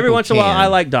 but and every once in a while, I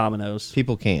like Domino's.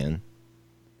 People can.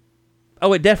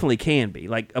 Oh, it definitely can be.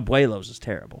 Like, Abuelo's is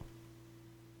terrible.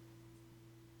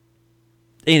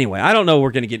 Anyway, I don't know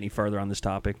we're going to get any further on this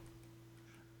topic.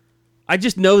 I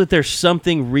just know that there's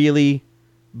something really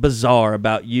bizarre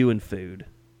about you and food.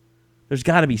 There's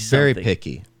got to be something. Very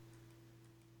picky.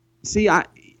 See,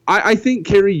 I think,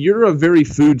 Carrie, you're a very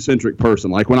food-centric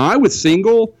person. Like, when I was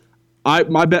single, I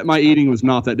bet my eating was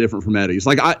not that different from Eddie's.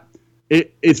 Like,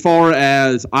 as far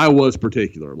as I was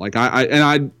particular. Like,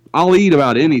 I'll eat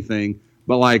about anything,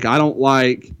 but, like, I don't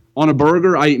like... On a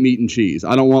burger, I eat meat and cheese.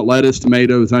 I don't want lettuce,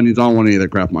 tomatoes, onions. I don't want any of that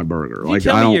crap in my burger. Like,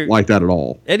 I don't like that at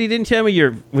all. Eddie didn't tell me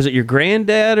was it your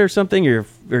granddad or something?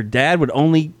 Your dad would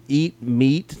only eat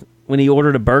meat when he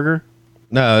ordered a burger?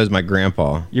 No, it was my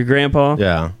grandpa. Your grandpa?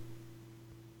 Yeah.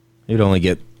 He'd only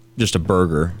get just a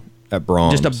burger at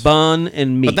Braum's. Just a bun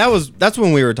and meat. But that's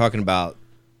when we were talking about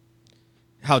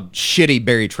how shitty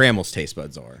Barry Trammell's taste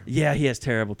buds are. Yeah, he has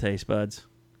terrible taste buds.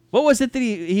 What was it that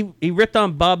he ripped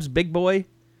on Bob's Big Boy?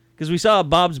 Because we saw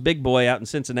Bob's Big Boy out in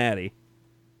Cincinnati.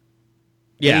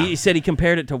 Yeah. He said he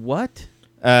compared it to what?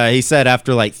 He said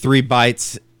after like 3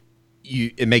 bites,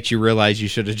 it makes you realize you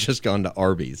should have just gone to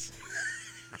Arby's.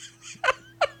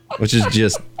 Which is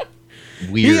just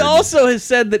weird. He also has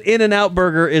said that In-N-Out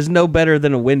Burger is no better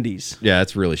than a Wendy's. Yeah,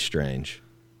 it's really strange.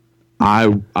 I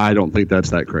don't think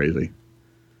that's that crazy.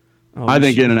 Oh, I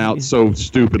think In-N-Out's so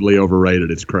stupidly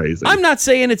overrated, it's crazy. I'm not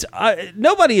saying it's...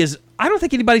 nobody is... I don't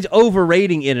think anybody's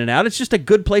overrating In-N-Out. It's just a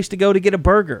good place to go to get a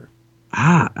burger.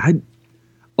 I'm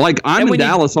in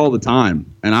Dallas all the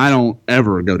time, and I don't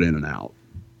ever go to In-N-Out.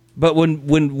 But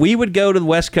when we would go to the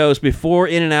West Coast, before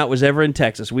In-N-Out was ever in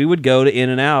Texas, we would go to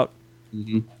In-N-Out,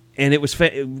 and it was...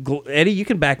 Eddie, you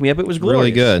can back me up. It was glorious.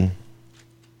 Really good.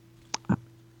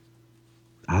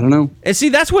 I don't know. And see,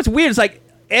 that's what's weird. It's like...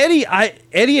 Eddie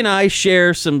and I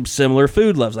share some similar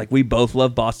food loves. Like, we both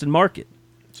love Boston Market.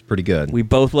 It's pretty good. We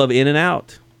both love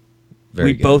In-N-Out.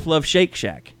 Very good. Both love Shake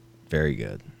Shack. Very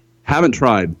good. Haven't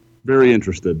tried. Very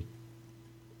interested.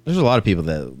 There's a lot of people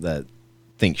that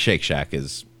think Shake Shack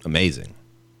is amazing.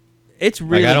 It's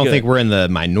really I don't good. think we're in the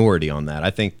minority on that.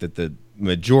 I think that the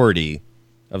majority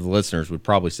of the listeners would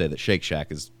probably say that Shake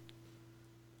Shack is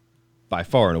by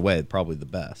far and away probably the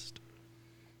best.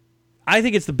 I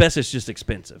think it's the best. It's just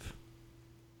expensive.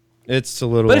 It's a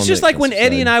little... But it's just like when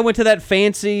Eddie and I went to that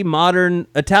fancy, modern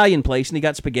Italian place and he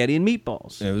got spaghetti and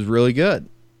meatballs. It was really good.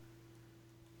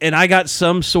 And I got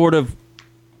some sort of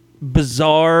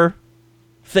bizarre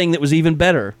thing that was even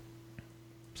better.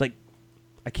 It's like,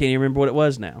 I can't even remember what it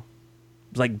was now.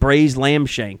 It was like braised lamb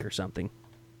shank or something.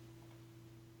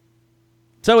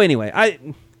 So anyway,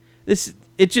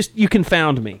 you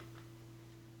confound me,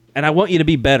 and I want you to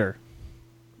be better,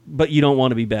 but you don't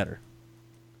want to be better.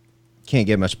 Can't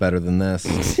get much better than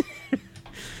this.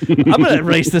 I'm going to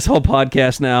erase this whole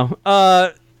podcast now.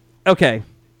 Okay.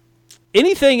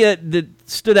 Anything that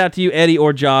stood out to you, Eddie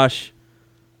or Josh,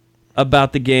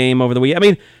 about the game over the week? I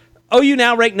mean, OU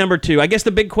now ranked number 2. I guess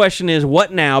the big question is,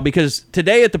 what now? Because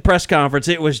today at the press conference,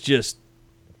 it was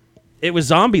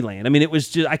zombie land. I mean, it was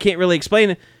just, I can't really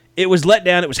explain it. It was let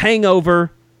down. It was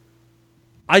hangover.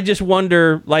 I just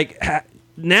wonder, like,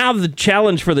 now the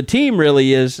challenge for the team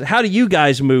really is, how do you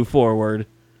guys move forward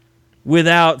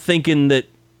without thinking that,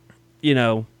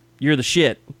 you're the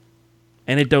shit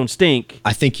and it don't stink?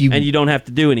 I think and you don't have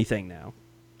to do anything now.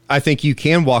 I think you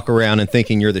can walk around and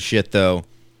thinking you're the shit, though.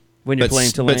 When you're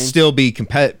playing Tulane? But still be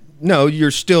competitive. No, you're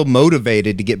still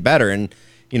motivated to get better. And,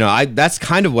 that's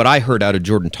kind of what I heard out of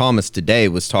Jordan Thomas today,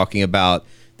 was talking about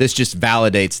this just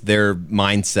validates their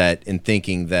mindset in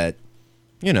thinking that,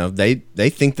 they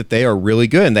think that they are really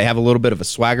good and they have a little bit of a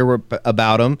swagger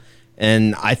about them.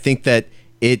 And I think that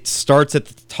it starts at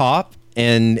the top,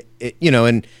 and,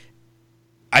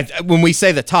 when we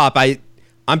say the top,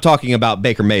 I'm talking about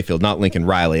Baker Mayfield, not Lincoln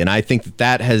Riley. And I think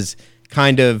that has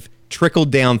kind of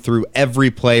trickled down through every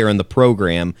player in the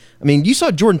program. I mean, you saw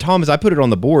Jordan Thomas, I put it on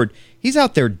the board. He's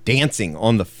out there dancing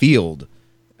on the field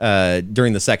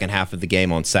during the second half of the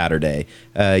game on Saturday.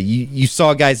 You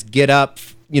saw guys get up,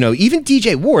 even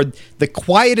DJ Ward, the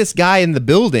quietest guy in the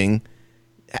building,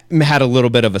 had a little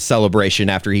bit of a celebration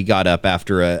after he got up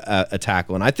after a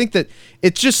tackle. And I think that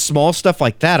it's just small stuff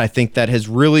like that, I think, that has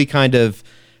really kind of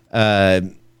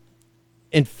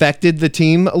infected the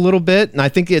team a little bit. And I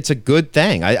think it's a good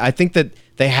thing. I think that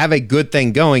they have a good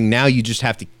thing going. Now you just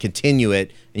have to continue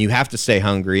it, and you have to stay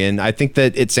hungry. And I think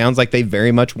that it sounds like they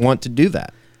very much want to do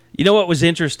that. You know what was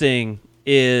interesting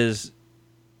is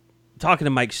talking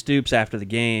to Mike Stoops after the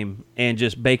game, and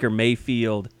just Baker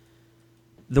Mayfield,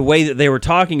 the way that they were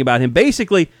talking about him.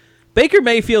 Basically, Baker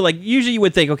Mayfield, like, usually you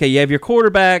would think, okay, you have your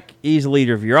quarterback, he's the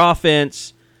leader of your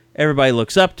offense, everybody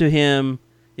looks up to him.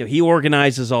 He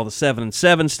organizes all the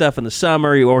 7-and-7 stuff in the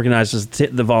summer. He organizes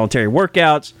the voluntary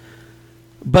workouts.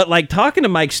 But, like, talking to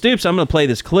Mike Stoops, I'm going to play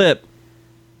this clip.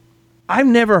 I've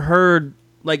never heard,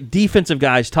 like, defensive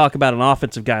guys talk about an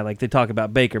offensive guy like they talk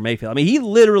about Baker Mayfield. I mean, he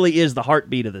literally is the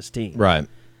heartbeat of this team. Right.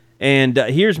 And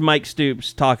here's Mike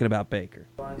Stoops talking about Baker.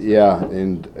 Yeah,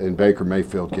 and Baker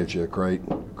Mayfield gives you a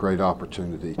great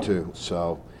opportunity, too.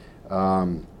 So,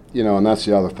 and that's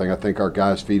the other thing. I think our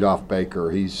guys feed off Baker.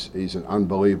 He's an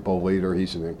unbelievable leader.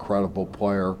 He's an incredible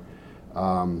player.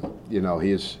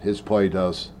 His play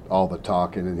does all the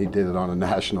talking, and he did it on a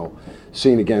national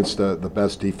scene against the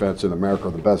best defense in America,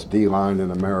 the best D-line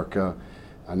in America.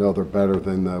 I know they're better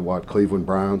than the Cleveland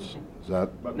Browns. Is that?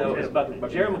 No, it's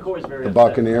Jerry McCoy is very the upset.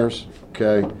 Buccaneers.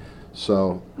 Okay,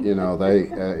 so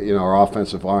our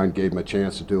offensive line gave him a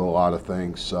chance to do a lot of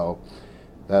things. So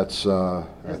that's I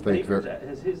think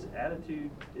has his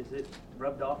attitude, is it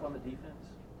rubbed off on the defense?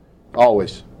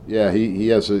 Always. Yeah, he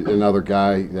has another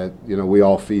guy that, we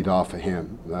all feed off of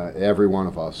him. Every one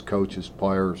of us, coaches,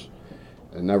 players.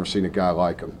 I've never seen a guy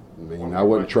like him. I mean, I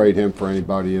wouldn't trade him for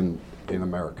anybody in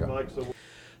America.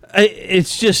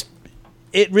 It's just,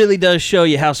 it really does show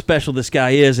you how special this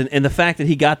guy is. And the fact that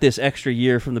he got this extra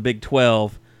year from the Big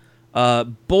 12,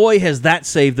 boy, has that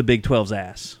saved the Big 12's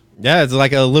ass. Yeah, it's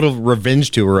like a little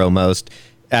revenge tour almost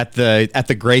at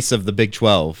the grace of the Big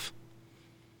 12.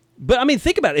 But, I mean,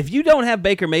 think about it. If you don't have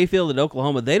Baker Mayfield at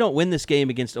Oklahoma, they don't win this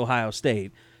game against Ohio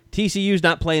State. TCU's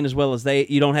not playing as well as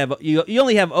you only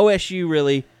have OSU,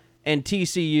 really, and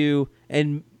TCU,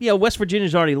 and, West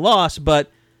Virginia's already lost, but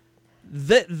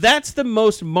that's the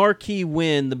most marquee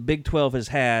win the Big 12 has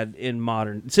had in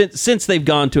modern, since they've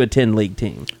gone to a 10-league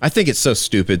team. I think it's so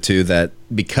stupid, too, that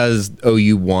because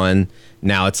OU won,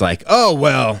 now it's like, oh,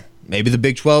 well, maybe the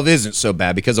Big 12 isn't so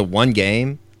bad because of one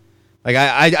game. Like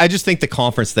I just think the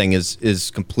conference thing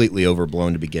is completely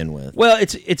overblown to begin with. Well,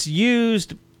 it's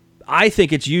used. I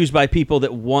think it's used by people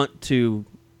that want to,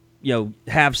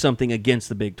 have something against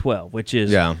the Big 12, which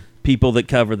is people that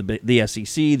cover the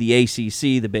SEC, the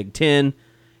ACC, the Big 10.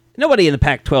 Nobody in the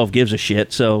Pac-12 gives a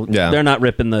shit, so they're not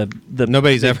ripping the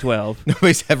Big 12.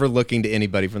 Nobody's ever looking to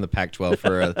anybody from the Pac-12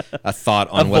 for a thought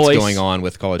on what's going on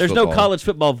with college football. There's no college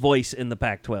football voice in the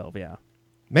Pac-12. Yeah.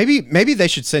 Maybe they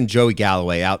should send Joey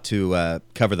Galloway out to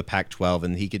cover the Pac-12,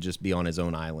 and he could just be on his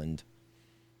own island.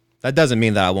 That doesn't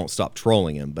mean that I won't stop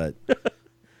trolling him, but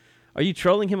are you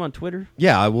trolling him on Twitter?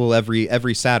 Yeah, I will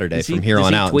every Saturday from here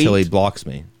on out until he blocks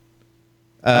me.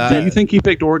 Do you think he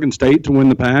picked Oregon State to win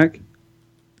the Pac?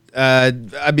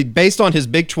 I mean, based on his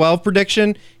Big 12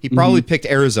 prediction, he probably picked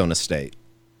Arizona State.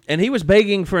 And he was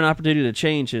begging for an opportunity to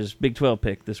change his Big 12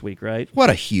 pick this week, right? What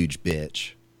a huge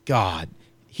bitch. God.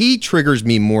 He triggers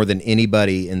me more than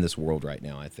anybody in this world right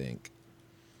now, I think.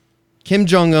 Kim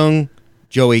Jong-un,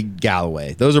 Joey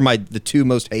Galloway. Those are the two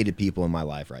most hated people in my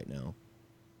life right now.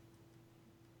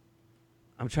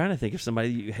 I'm trying to think of somebody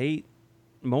you hate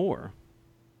more.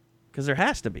 Because there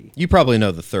has to be. You probably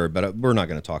know the third, but we're not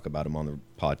going to talk about him on the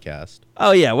podcast.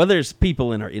 Oh, yeah. Well, there's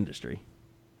people in our industry.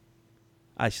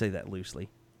 I say that loosely.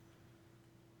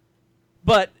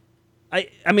 But, I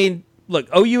mean, look,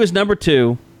 OU is number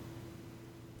 2.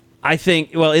 I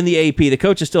think, well, in the AP, the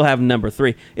coaches still have number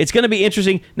 3. It's going to be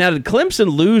interesting. Now, did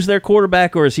Clemson lose their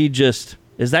quarterback, or is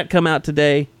that come out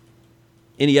today?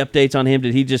 Any updates on him?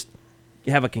 Did he just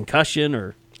have a concussion,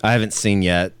 or? I haven't seen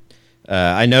yet.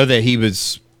 I know that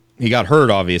he got hurt,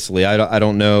 obviously. I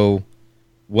don't know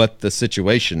what the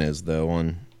situation is, though,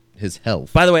 on his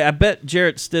health. By the way, I bet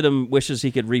Jarrett Stidham wishes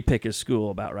he could repick his school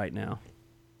about right now.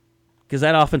 Because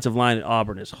that offensive line at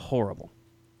Auburn is horrible.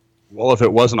 Well, if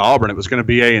it wasn't Auburn, it was going to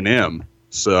be A&M.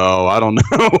 So I don't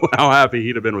know how happy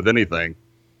he'd have been with anything.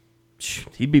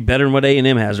 He'd be better than what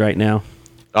A&M has right now.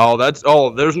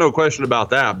 There's no question about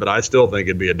that, but I still think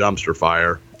it'd be a dumpster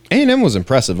fire. A&M was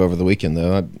impressive over the weekend,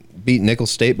 though. I beat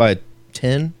Nicholls State by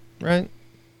 10, right?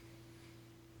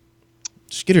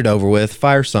 Just get it over with.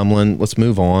 Fire someone. Let's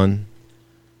move on.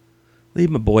 Leave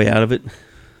my boy out of it.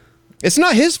 It's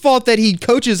not his fault that he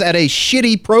coaches at a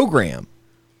shitty program.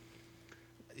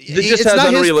 It just has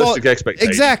unrealistic expectations.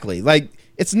 Exactly. Like,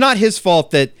 it's not his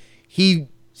fault that he...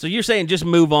 So you're saying just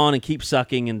move on and keep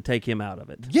sucking and take him out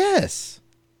of it? Yes.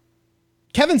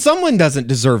 Kevin Sumlin doesn't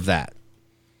deserve that.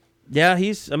 Yeah,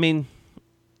 it's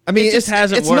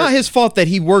hasn't worked. Not his fault that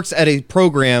he works at a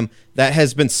program that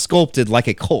has been sculpted like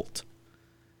a cult.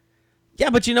 Yeah,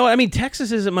 but you know what? I mean,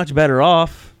 Texas isn't much better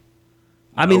off.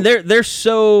 I mean, they're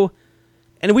so...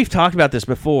 And we've talked about this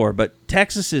before, but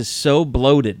Texas is so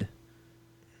bloated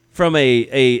from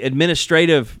a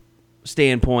administrative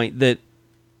standpoint that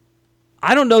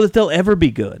I don't know that they'll ever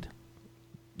be good.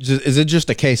 Is it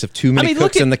just a case of too many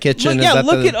cooks in the kitchen?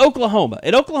 Look at Oklahoma.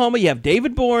 At Oklahoma, you have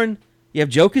David Bourne, you have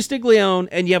Joe Castiglione,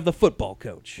 and you have the football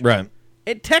coach. Right.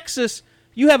 At Texas,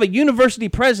 you have a university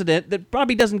president that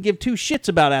probably doesn't give two shits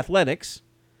about athletics.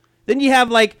 Then you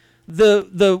have like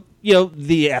the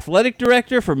athletic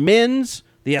director for men's,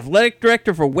 the athletic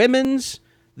director for women's,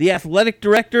 the athletic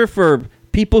director for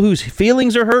people whose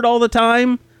feelings are hurt all the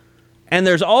time. And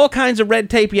there's all kinds of red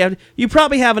tape. You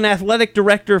probably have an athletic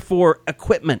director for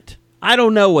equipment. I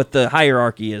don't know what the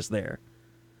hierarchy is there.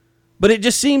 But it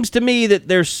just seems to me that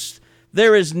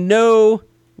there is no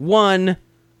one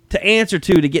to answer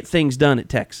to get things done at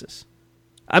Texas.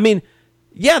 I mean,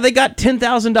 yeah, they got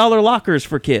 $10,000 lockers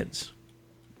for kids.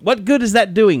 What good is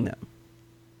that doing them?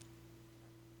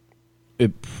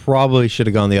 It probably should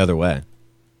have gone the other way.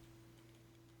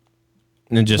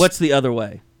 And just what's the other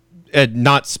way?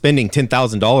 Not spending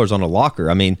 $10,000 on a locker.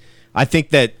 I mean, I think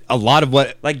that a lot of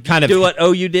what what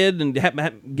OU did and give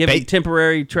them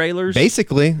temporary trailers.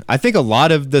 Basically, I think a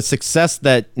lot of the success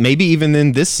that maybe even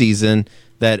in this season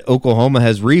that Oklahoma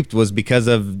has reaped was because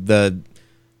of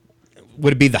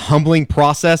would it be the humbling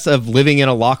process of living in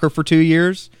a locker for 2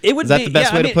 years? Is that the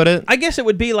best way to put it? I guess it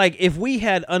would be like if we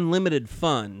had unlimited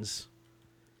funds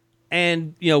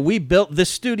and we built this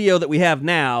studio that we have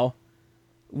now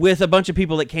with a bunch of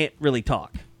people that can't really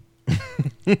talk.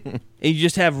 And you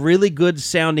just have really good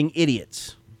sounding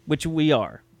idiots, which we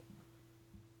are.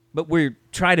 But we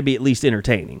try to be at least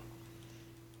entertaining.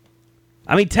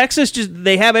 I mean, Texas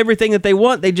they have everything that they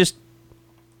want.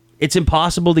 It's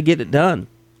impossible to get it done.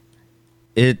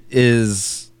 It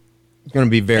is going to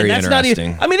be very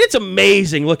interesting. It's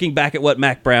amazing looking back at what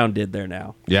Mac Brown did there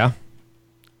now. Yeah.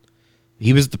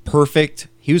 He was perfect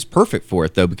for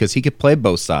it though, because he could play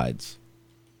both sides.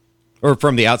 Or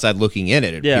from the outside looking in,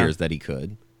 it appears that he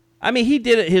could. I mean, he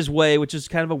did it his way, which is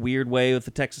kind of a weird way with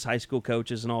the Texas high school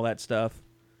coaches and all that stuff,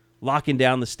 locking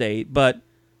down the state. But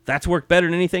that's worked better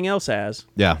than anything else has.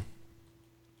 Yeah.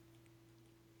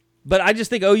 But I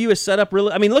just think OU is set up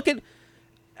really. I mean,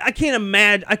 I can't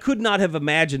imagine. I could not have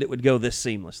imagined it would go this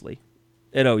seamlessly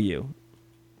at OU.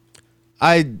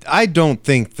 I don't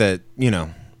think that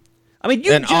I mean,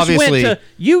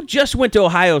 you just went to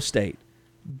Ohio State.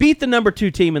 Beat the number 2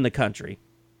 team in the country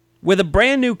with a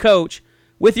brand new coach,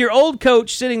 with your old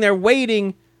coach sitting there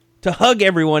waiting to hug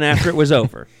everyone after it was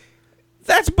over.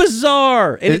 That's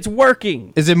bizarre, and it's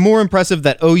working. Is it more impressive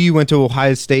that OU went to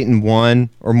Ohio State and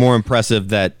won, or more impressive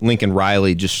that Lincoln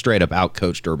Riley just straight up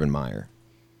outcoached Urban Meyer?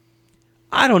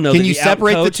 I don't know. Can that you he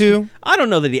separate the outcoached- two? I don't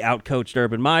know that he outcoached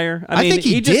Urban Meyer. I mean, think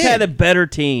he just did. had a better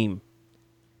team.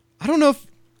 I don't know if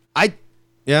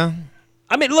yeah.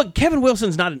 I mean, look, Kevin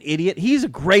Wilson's not an idiot. He's a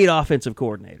great offensive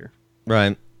coordinator.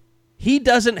 Right. He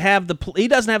doesn't have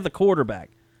the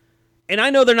quarterback. And I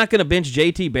know they're not going to bench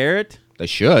JT Barrett. They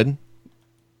should.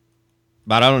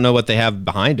 But I don't know what they have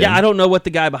behind him. Yeah, I don't know what the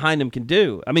guy behind him can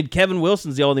do. I mean, Kevin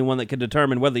Wilson's the only one that can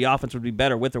determine whether the offense would be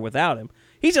better with or without him.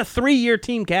 He's a 3-year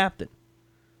team captain.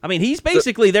 I mean, he's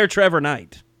basically their Trevor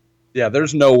Knight. Yeah,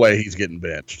 there's no way he's getting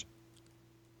benched.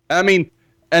 I mean,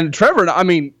 and Trevor,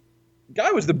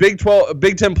 guy was the Big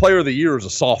 10 Player of the Year as a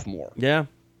sophomore. Yeah.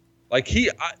 Like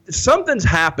something's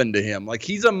happened to him. Like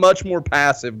he's a much more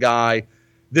passive guy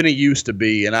than he used to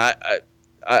be, and I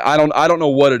don't know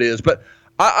what it is, but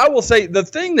I will say the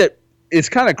thing that is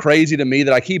kind of crazy to me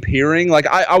that I keep hearing. Like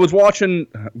I was watching,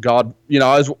 I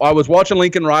was watching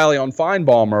Lincoln Riley on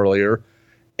Feinbaum earlier,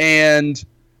 and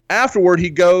afterward he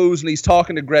goes and he's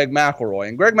talking to Greg McElroy,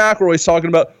 and Greg McElroy's talking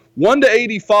about 1 to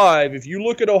 85. If you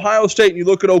look at Ohio State and you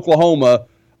look at Oklahoma,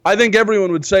 I think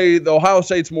everyone would say the Ohio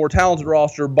State's more talented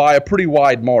roster by a pretty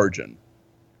wide margin.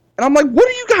 And I'm like, what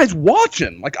are you guys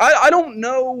watching? Like, I don't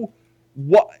know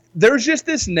what. There's just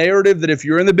this narrative that if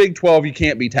you're in the Big 12, you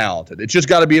can't be talented. It's just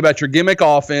got to be about your gimmick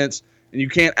offense, and you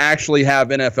can't actually have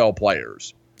NFL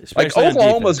players. Especially like,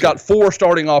 Oklahoma's got 4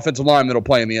 starting offensive linemen that'll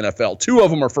play in the NFL. 2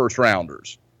 of them are first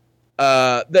rounders.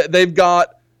 They've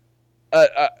got,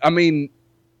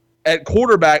 at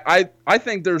quarterback, I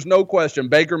think there's no question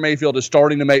Baker Mayfield is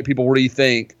starting to make people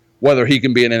rethink whether he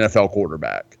can be an NFL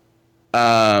quarterback.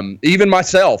 Even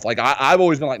myself, like I've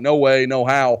always been like, no way, no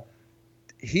how.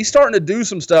 He's starting to do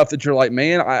some stuff that you're like,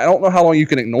 man, I don't know how long you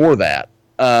can ignore that.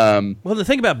 Well, the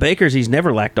thing about Baker is he's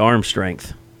never lacked arm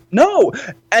strength. No,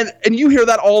 and you hear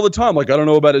that all the time. Like, I don't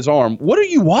know about his arm. What are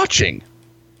you watching?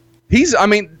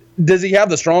 Does he have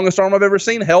the strongest arm I've ever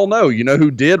seen? Hell no. You know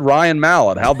who did? Ryan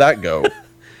Mallett. How'd that go?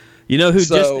 You know who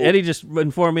Eddie just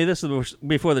informed me this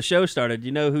before the show started.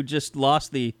 You know who just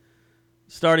lost the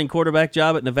starting quarterback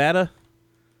job at Nevada?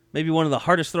 Maybe one of the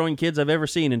hardest throwing kids I've ever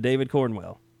seen in David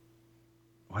Cornwell.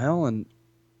 Well, and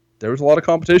there was a lot of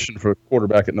competition for a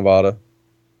quarterback at Nevada.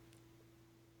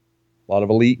 A lot of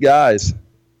elite guys.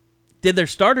 Did their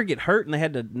starter get hurt and they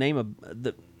had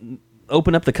to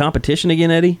open up the competition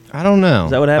again, Eddie? I don't know.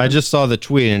 Is that what happened? I just saw the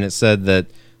tweet and it said that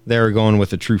they were going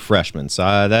with a true freshman.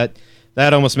 So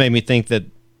that almost made me think that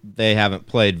they haven't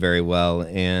played very well,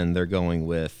 and they're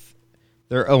 0-2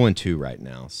 right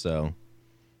now. So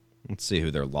let's see who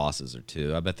their losses are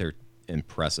to. I bet they're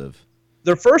impressive.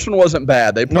 Their first one wasn't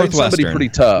bad. They played somebody pretty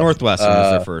tough. Northwestern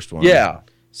was their first one. Yeah.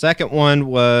 Second one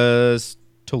was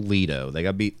Toledo. They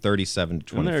got beat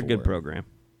 37-24. And they're a good program.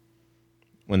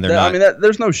 When they're not.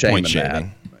 There's no shame in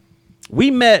shaming. that.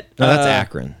 We met. No, that's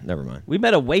Akron. Never mind. We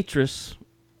met a waitress.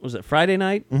 Was it Friday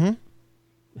night?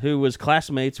 Mm-hmm. Who was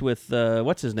classmates with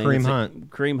what's his name? Kareem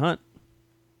Hunt. Kareem Hunt.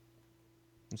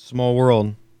 Small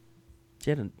world.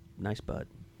 She had a nice butt.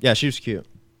 Yeah, she was cute.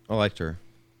 I liked her.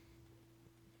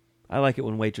 I like it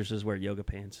when waitresses wear yoga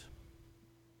pants.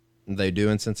 They do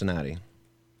in Cincinnati.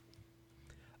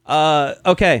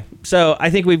 Okay, so I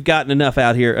think we've gotten enough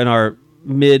out here in our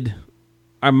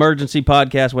emergency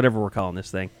podcast, whatever we're calling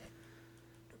this thing.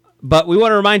 But we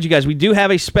want to remind you guys, we do have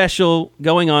a special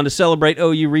going on to celebrate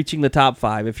OU reaching the top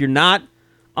 5. If you're not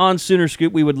on Sooner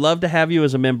Scoop, we would love to have you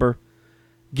as a member.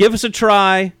 Give us a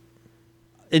try.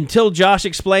 Until Josh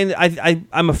explained,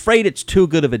 I'm afraid it's too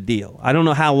good of a deal. I don't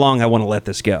know how long I want to let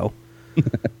this go.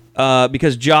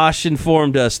 Because Josh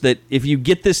informed us that if you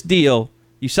get this deal,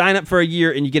 you sign up for a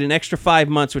year and you get an extra 5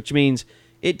 months, which means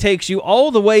it takes you all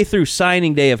the way through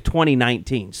signing day of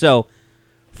 2019. So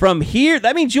from here,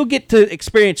 that means you'll get to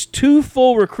experience 2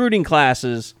 full recruiting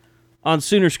classes on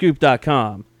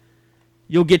Soonerscoop.com.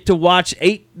 You'll get to watch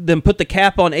them put the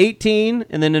cap on 18,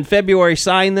 and then in February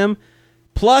sign them.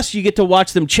 Plus, you get to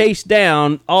watch them chase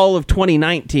down all of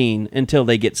 2019 until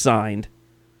they get signed.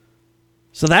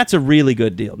 So that's a really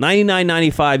good deal.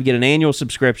 $99.95, you get an annual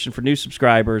subscription for new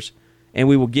subscribers, and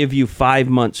we will give you 5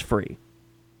 months free,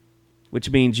 which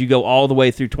means you go all the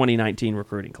way through 2019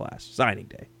 recruiting class, signing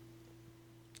day.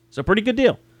 So pretty good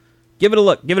deal. Give it a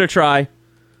look. Give it a try.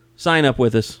 Sign up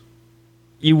with us.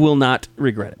 You will not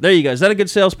regret it. There you go. Is that a good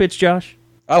sales pitch, Josh?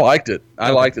 I liked it.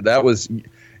 That was...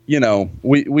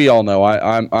 we all know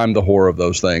I'm the whore of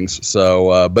those things.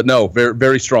 So, but no, very,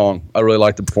 very strong. I really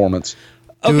like the performance.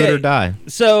 Do it or die.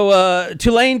 So,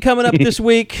 Tulane coming up this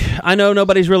week. I know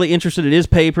nobody's really interested. It is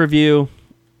pay-per-view.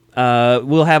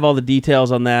 We'll have all the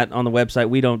details on that on the website.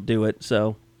 We don't do it,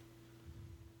 so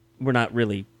we don't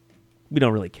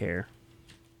really care.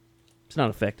 It's not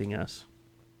affecting us.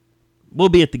 We'll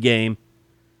be at the game.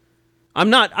 I'm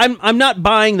not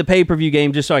buying the pay-per-view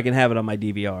game just so I can have it on my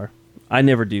DVR. I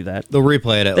never do that. They'll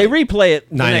replay it. They replay it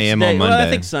 9 a.m. day. on Monday. Well, I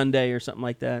think Sunday or something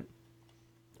like that,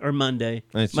 or Monday.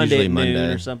 It's Monday usually at Monday noon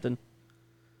or something.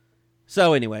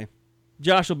 So anyway,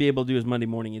 Josh will be able to do his Monday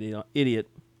morning idiot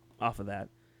off of that.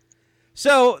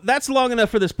 So that's long enough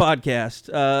for this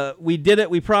podcast. We did it.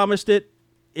 We promised it.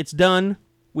 It's done.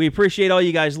 We appreciate all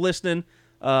you guys listening.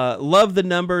 Love the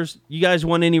numbers. You guys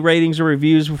want any ratings or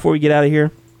reviews before we get out of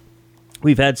here?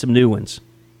 We've had some new ones.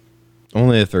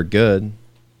 Only if they're good.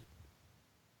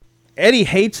 Eddie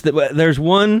hates that. There's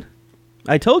one.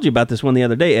 I told you about this one the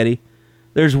other day, Eddie.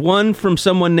 There's one from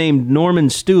someone named Norman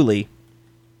Stooley.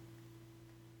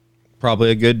 Probably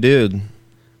a good dude.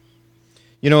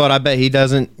 You know what I bet he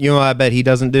doesn't? You know what I bet he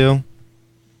doesn't do?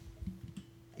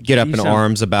 Get up in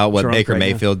arms about what Baker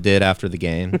Mayfield did after the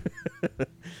game.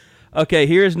 Okay,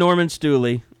 here's Norman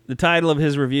Stooley. The title of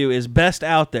his review is Best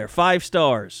Out There, 5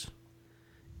 stars.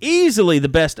 Easily the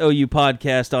best OU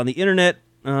podcast on the internet.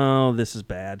 Oh, this is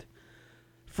bad.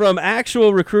 From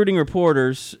actual recruiting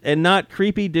reporters and not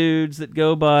creepy dudes that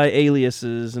go by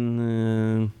aliases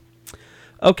and...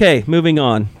 Okay, moving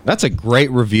on. That's a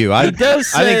great review. I think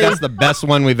that's the best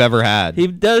one we've ever had. He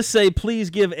does say, please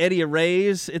give Eddie a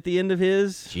raise at the end of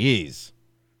his. Jeez.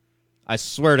 I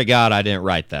swear to God I didn't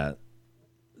write that.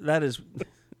 That is...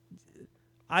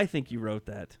 I think you wrote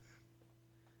that.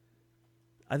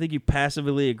 I think you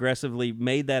passively, aggressively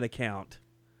made that account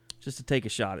just to take a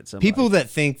shot at somebody. People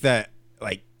that think that,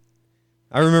 like...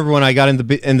 I remember when I got in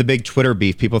the big Twitter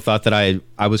beef, people thought that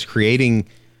I was creating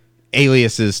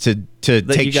aliases to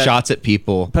take shots at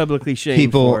people. Publicly shamed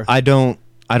people. For.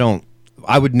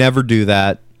 I would never do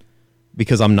that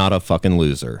because I'm not a fucking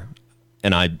loser.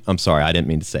 And I'm sorry, I didn't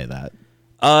mean to say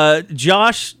that.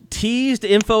 Josh teased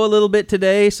info a little bit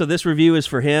today, so this review is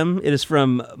for him. It is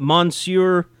from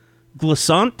Monsieur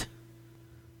Glissant.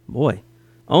 Boy,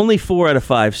 only 4 out of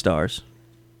 5 stars.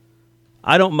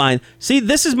 I don't mind. See,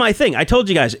 this is my thing. I told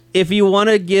you guys, if you want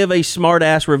to give a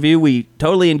smart-ass review, we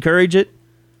totally encourage it.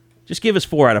 Just give us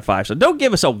 4 out of 5. So don't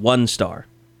give us a 1 star,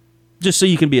 just so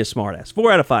you can be a smart-ass.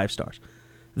 4 out of 5 stars.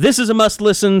 This is a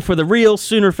must-listen for the real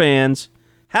Sooner fans.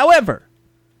 However,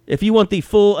 if you want the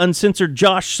full uncensored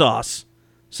Josh sauce,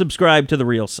 subscribe to the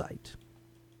real site.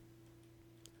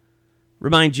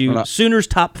 Remind you, Sooners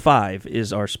Top 5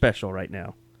 is our special right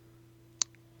now.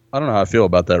 I don't know how I feel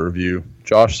about that review.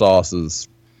 Josh Sauce is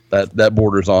that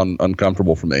borders on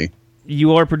uncomfortable for me.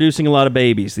 You are producing a lot of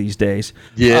babies these days.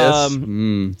 Yes.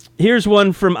 Here's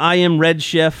one from I Am Red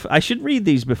Chef. I should read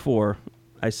these before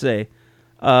I say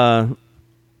them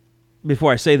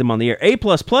on the air. A++.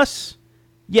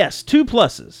 Yes, 2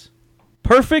 pluses.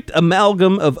 Perfect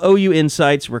amalgam of OU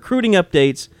insights, recruiting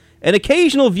updates, and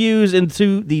occasional views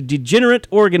into the degenerate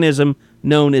organism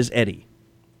known as Eddie.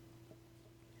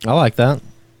 I like that.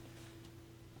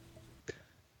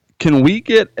 Can we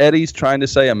get Eddie's trying to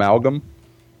say amalgam?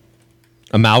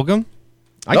 Amalgam?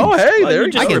 There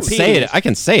you go. I can say it. I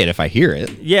can say it if I hear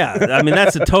it. Yeah, I mean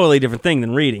that's a totally different thing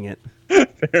than reading it.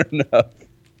 Fair enough.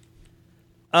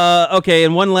 Okay,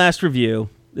 and one last review.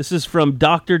 This is from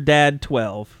Dr. Dad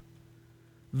 12.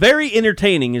 Very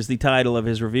entertaining is the title of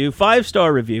his review.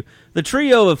 5-star review. The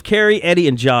trio of Carrie, Eddie,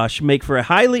 and Josh make for a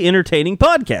highly entertaining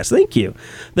podcast. Thank you.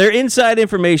 Their inside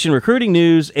information, recruiting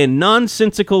news, and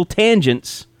nonsensical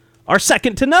tangents are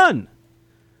second to none.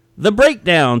 The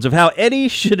breakdowns of how Eddie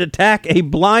should attack a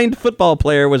blind football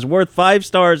player was worth 5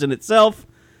 stars in itself.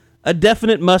 A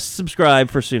definite must subscribe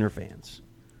for Sooner fans.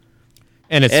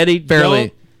 And it's Eddie,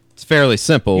 fairly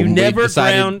simple. You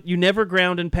never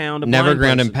ground and pound a blind never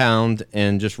ground person. and pound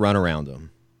and just run around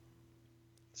them.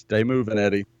 Stay moving,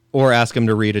 Eddie. Or ask him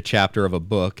to read a chapter of a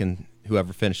book, and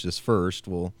whoever finishes first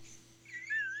will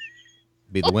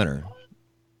be the winner.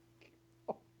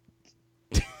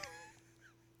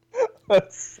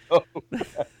 That's so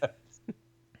bad.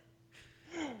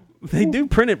 They do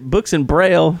print books in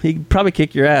Braille. He'd probably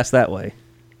kick your ass that way.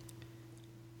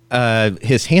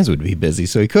 His hands would be busy,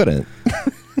 so he couldn't.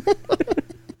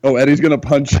 Oh, Eddie's going to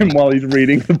punch him while he's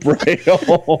reading the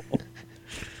Braille.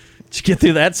 Did you get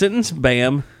through that sentence?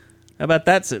 Bam. How about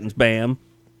that sentence? Bam.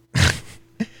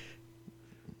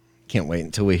 Can't wait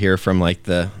until we hear from like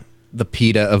the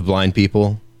PETA of blind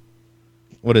people.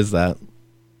 What is that?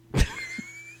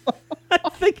 I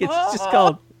think it's just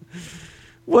called...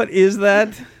 What is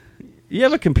that? You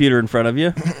have a computer in front of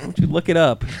you. Why don't you look it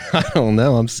up? I don't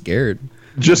know. I'm scared.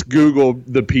 Just Google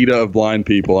the PETA of blind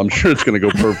people. I'm sure it's going to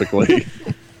go perfectly.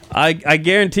 I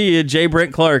guarantee you J.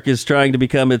 Brent Clark is trying to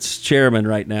become its chairman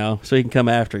right now so he can come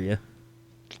after you.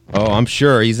 Oh, I'm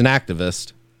sure. He's an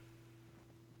activist.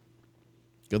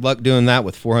 Good luck doing that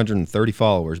with 430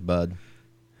 followers, bud.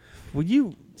 Will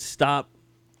you stop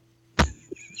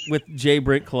with J.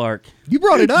 Brent Clark? You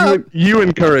brought it up. You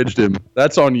encouraged him.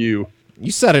 That's on you.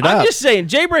 You set it up. I'm just saying,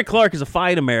 J. Brent Clark is a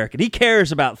fine American. He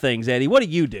cares about things, Eddie. What do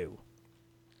you do?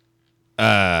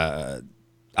 I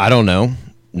don't know.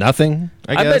 Nothing,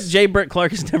 I bet guess. J. Brent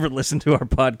Clark has never listened to our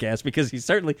podcast because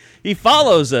he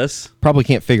follows us. Probably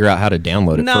can't figure out how to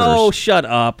download it No, first. shut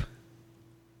up.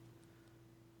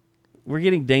 We're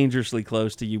getting dangerously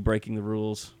close to you breaking the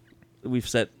rules that we've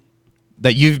set.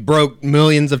 That you've broke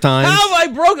millions of times? How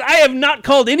have I have not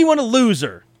called anyone a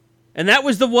loser. And that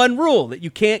was the one rule, that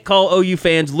you can't call OU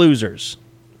fans losers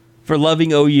for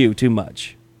loving OU too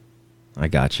much. I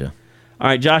gotcha. All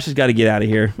right, Josh has got to get out of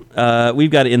here. We've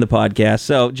got to end the podcast.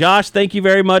 So, Josh, thank you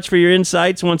very much for your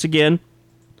insights once again.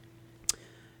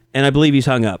 And I believe he's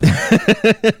hung up.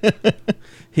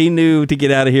 He knew to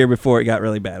get out of here before it got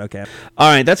really bad. Okay. All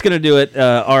right, that's going to do it.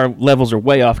 Our levels are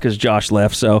way off because Josh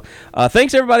left. So,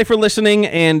 thanks, everybody, for listening.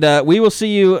 And we will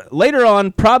see you later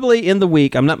on, probably in the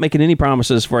week. I'm not making any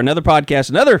promises for another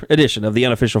podcast, another edition of the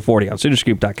Unofficial 40 on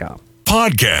Soonerscoop.com.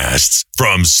 Podcasts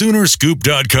from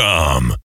Soonerscoop.com.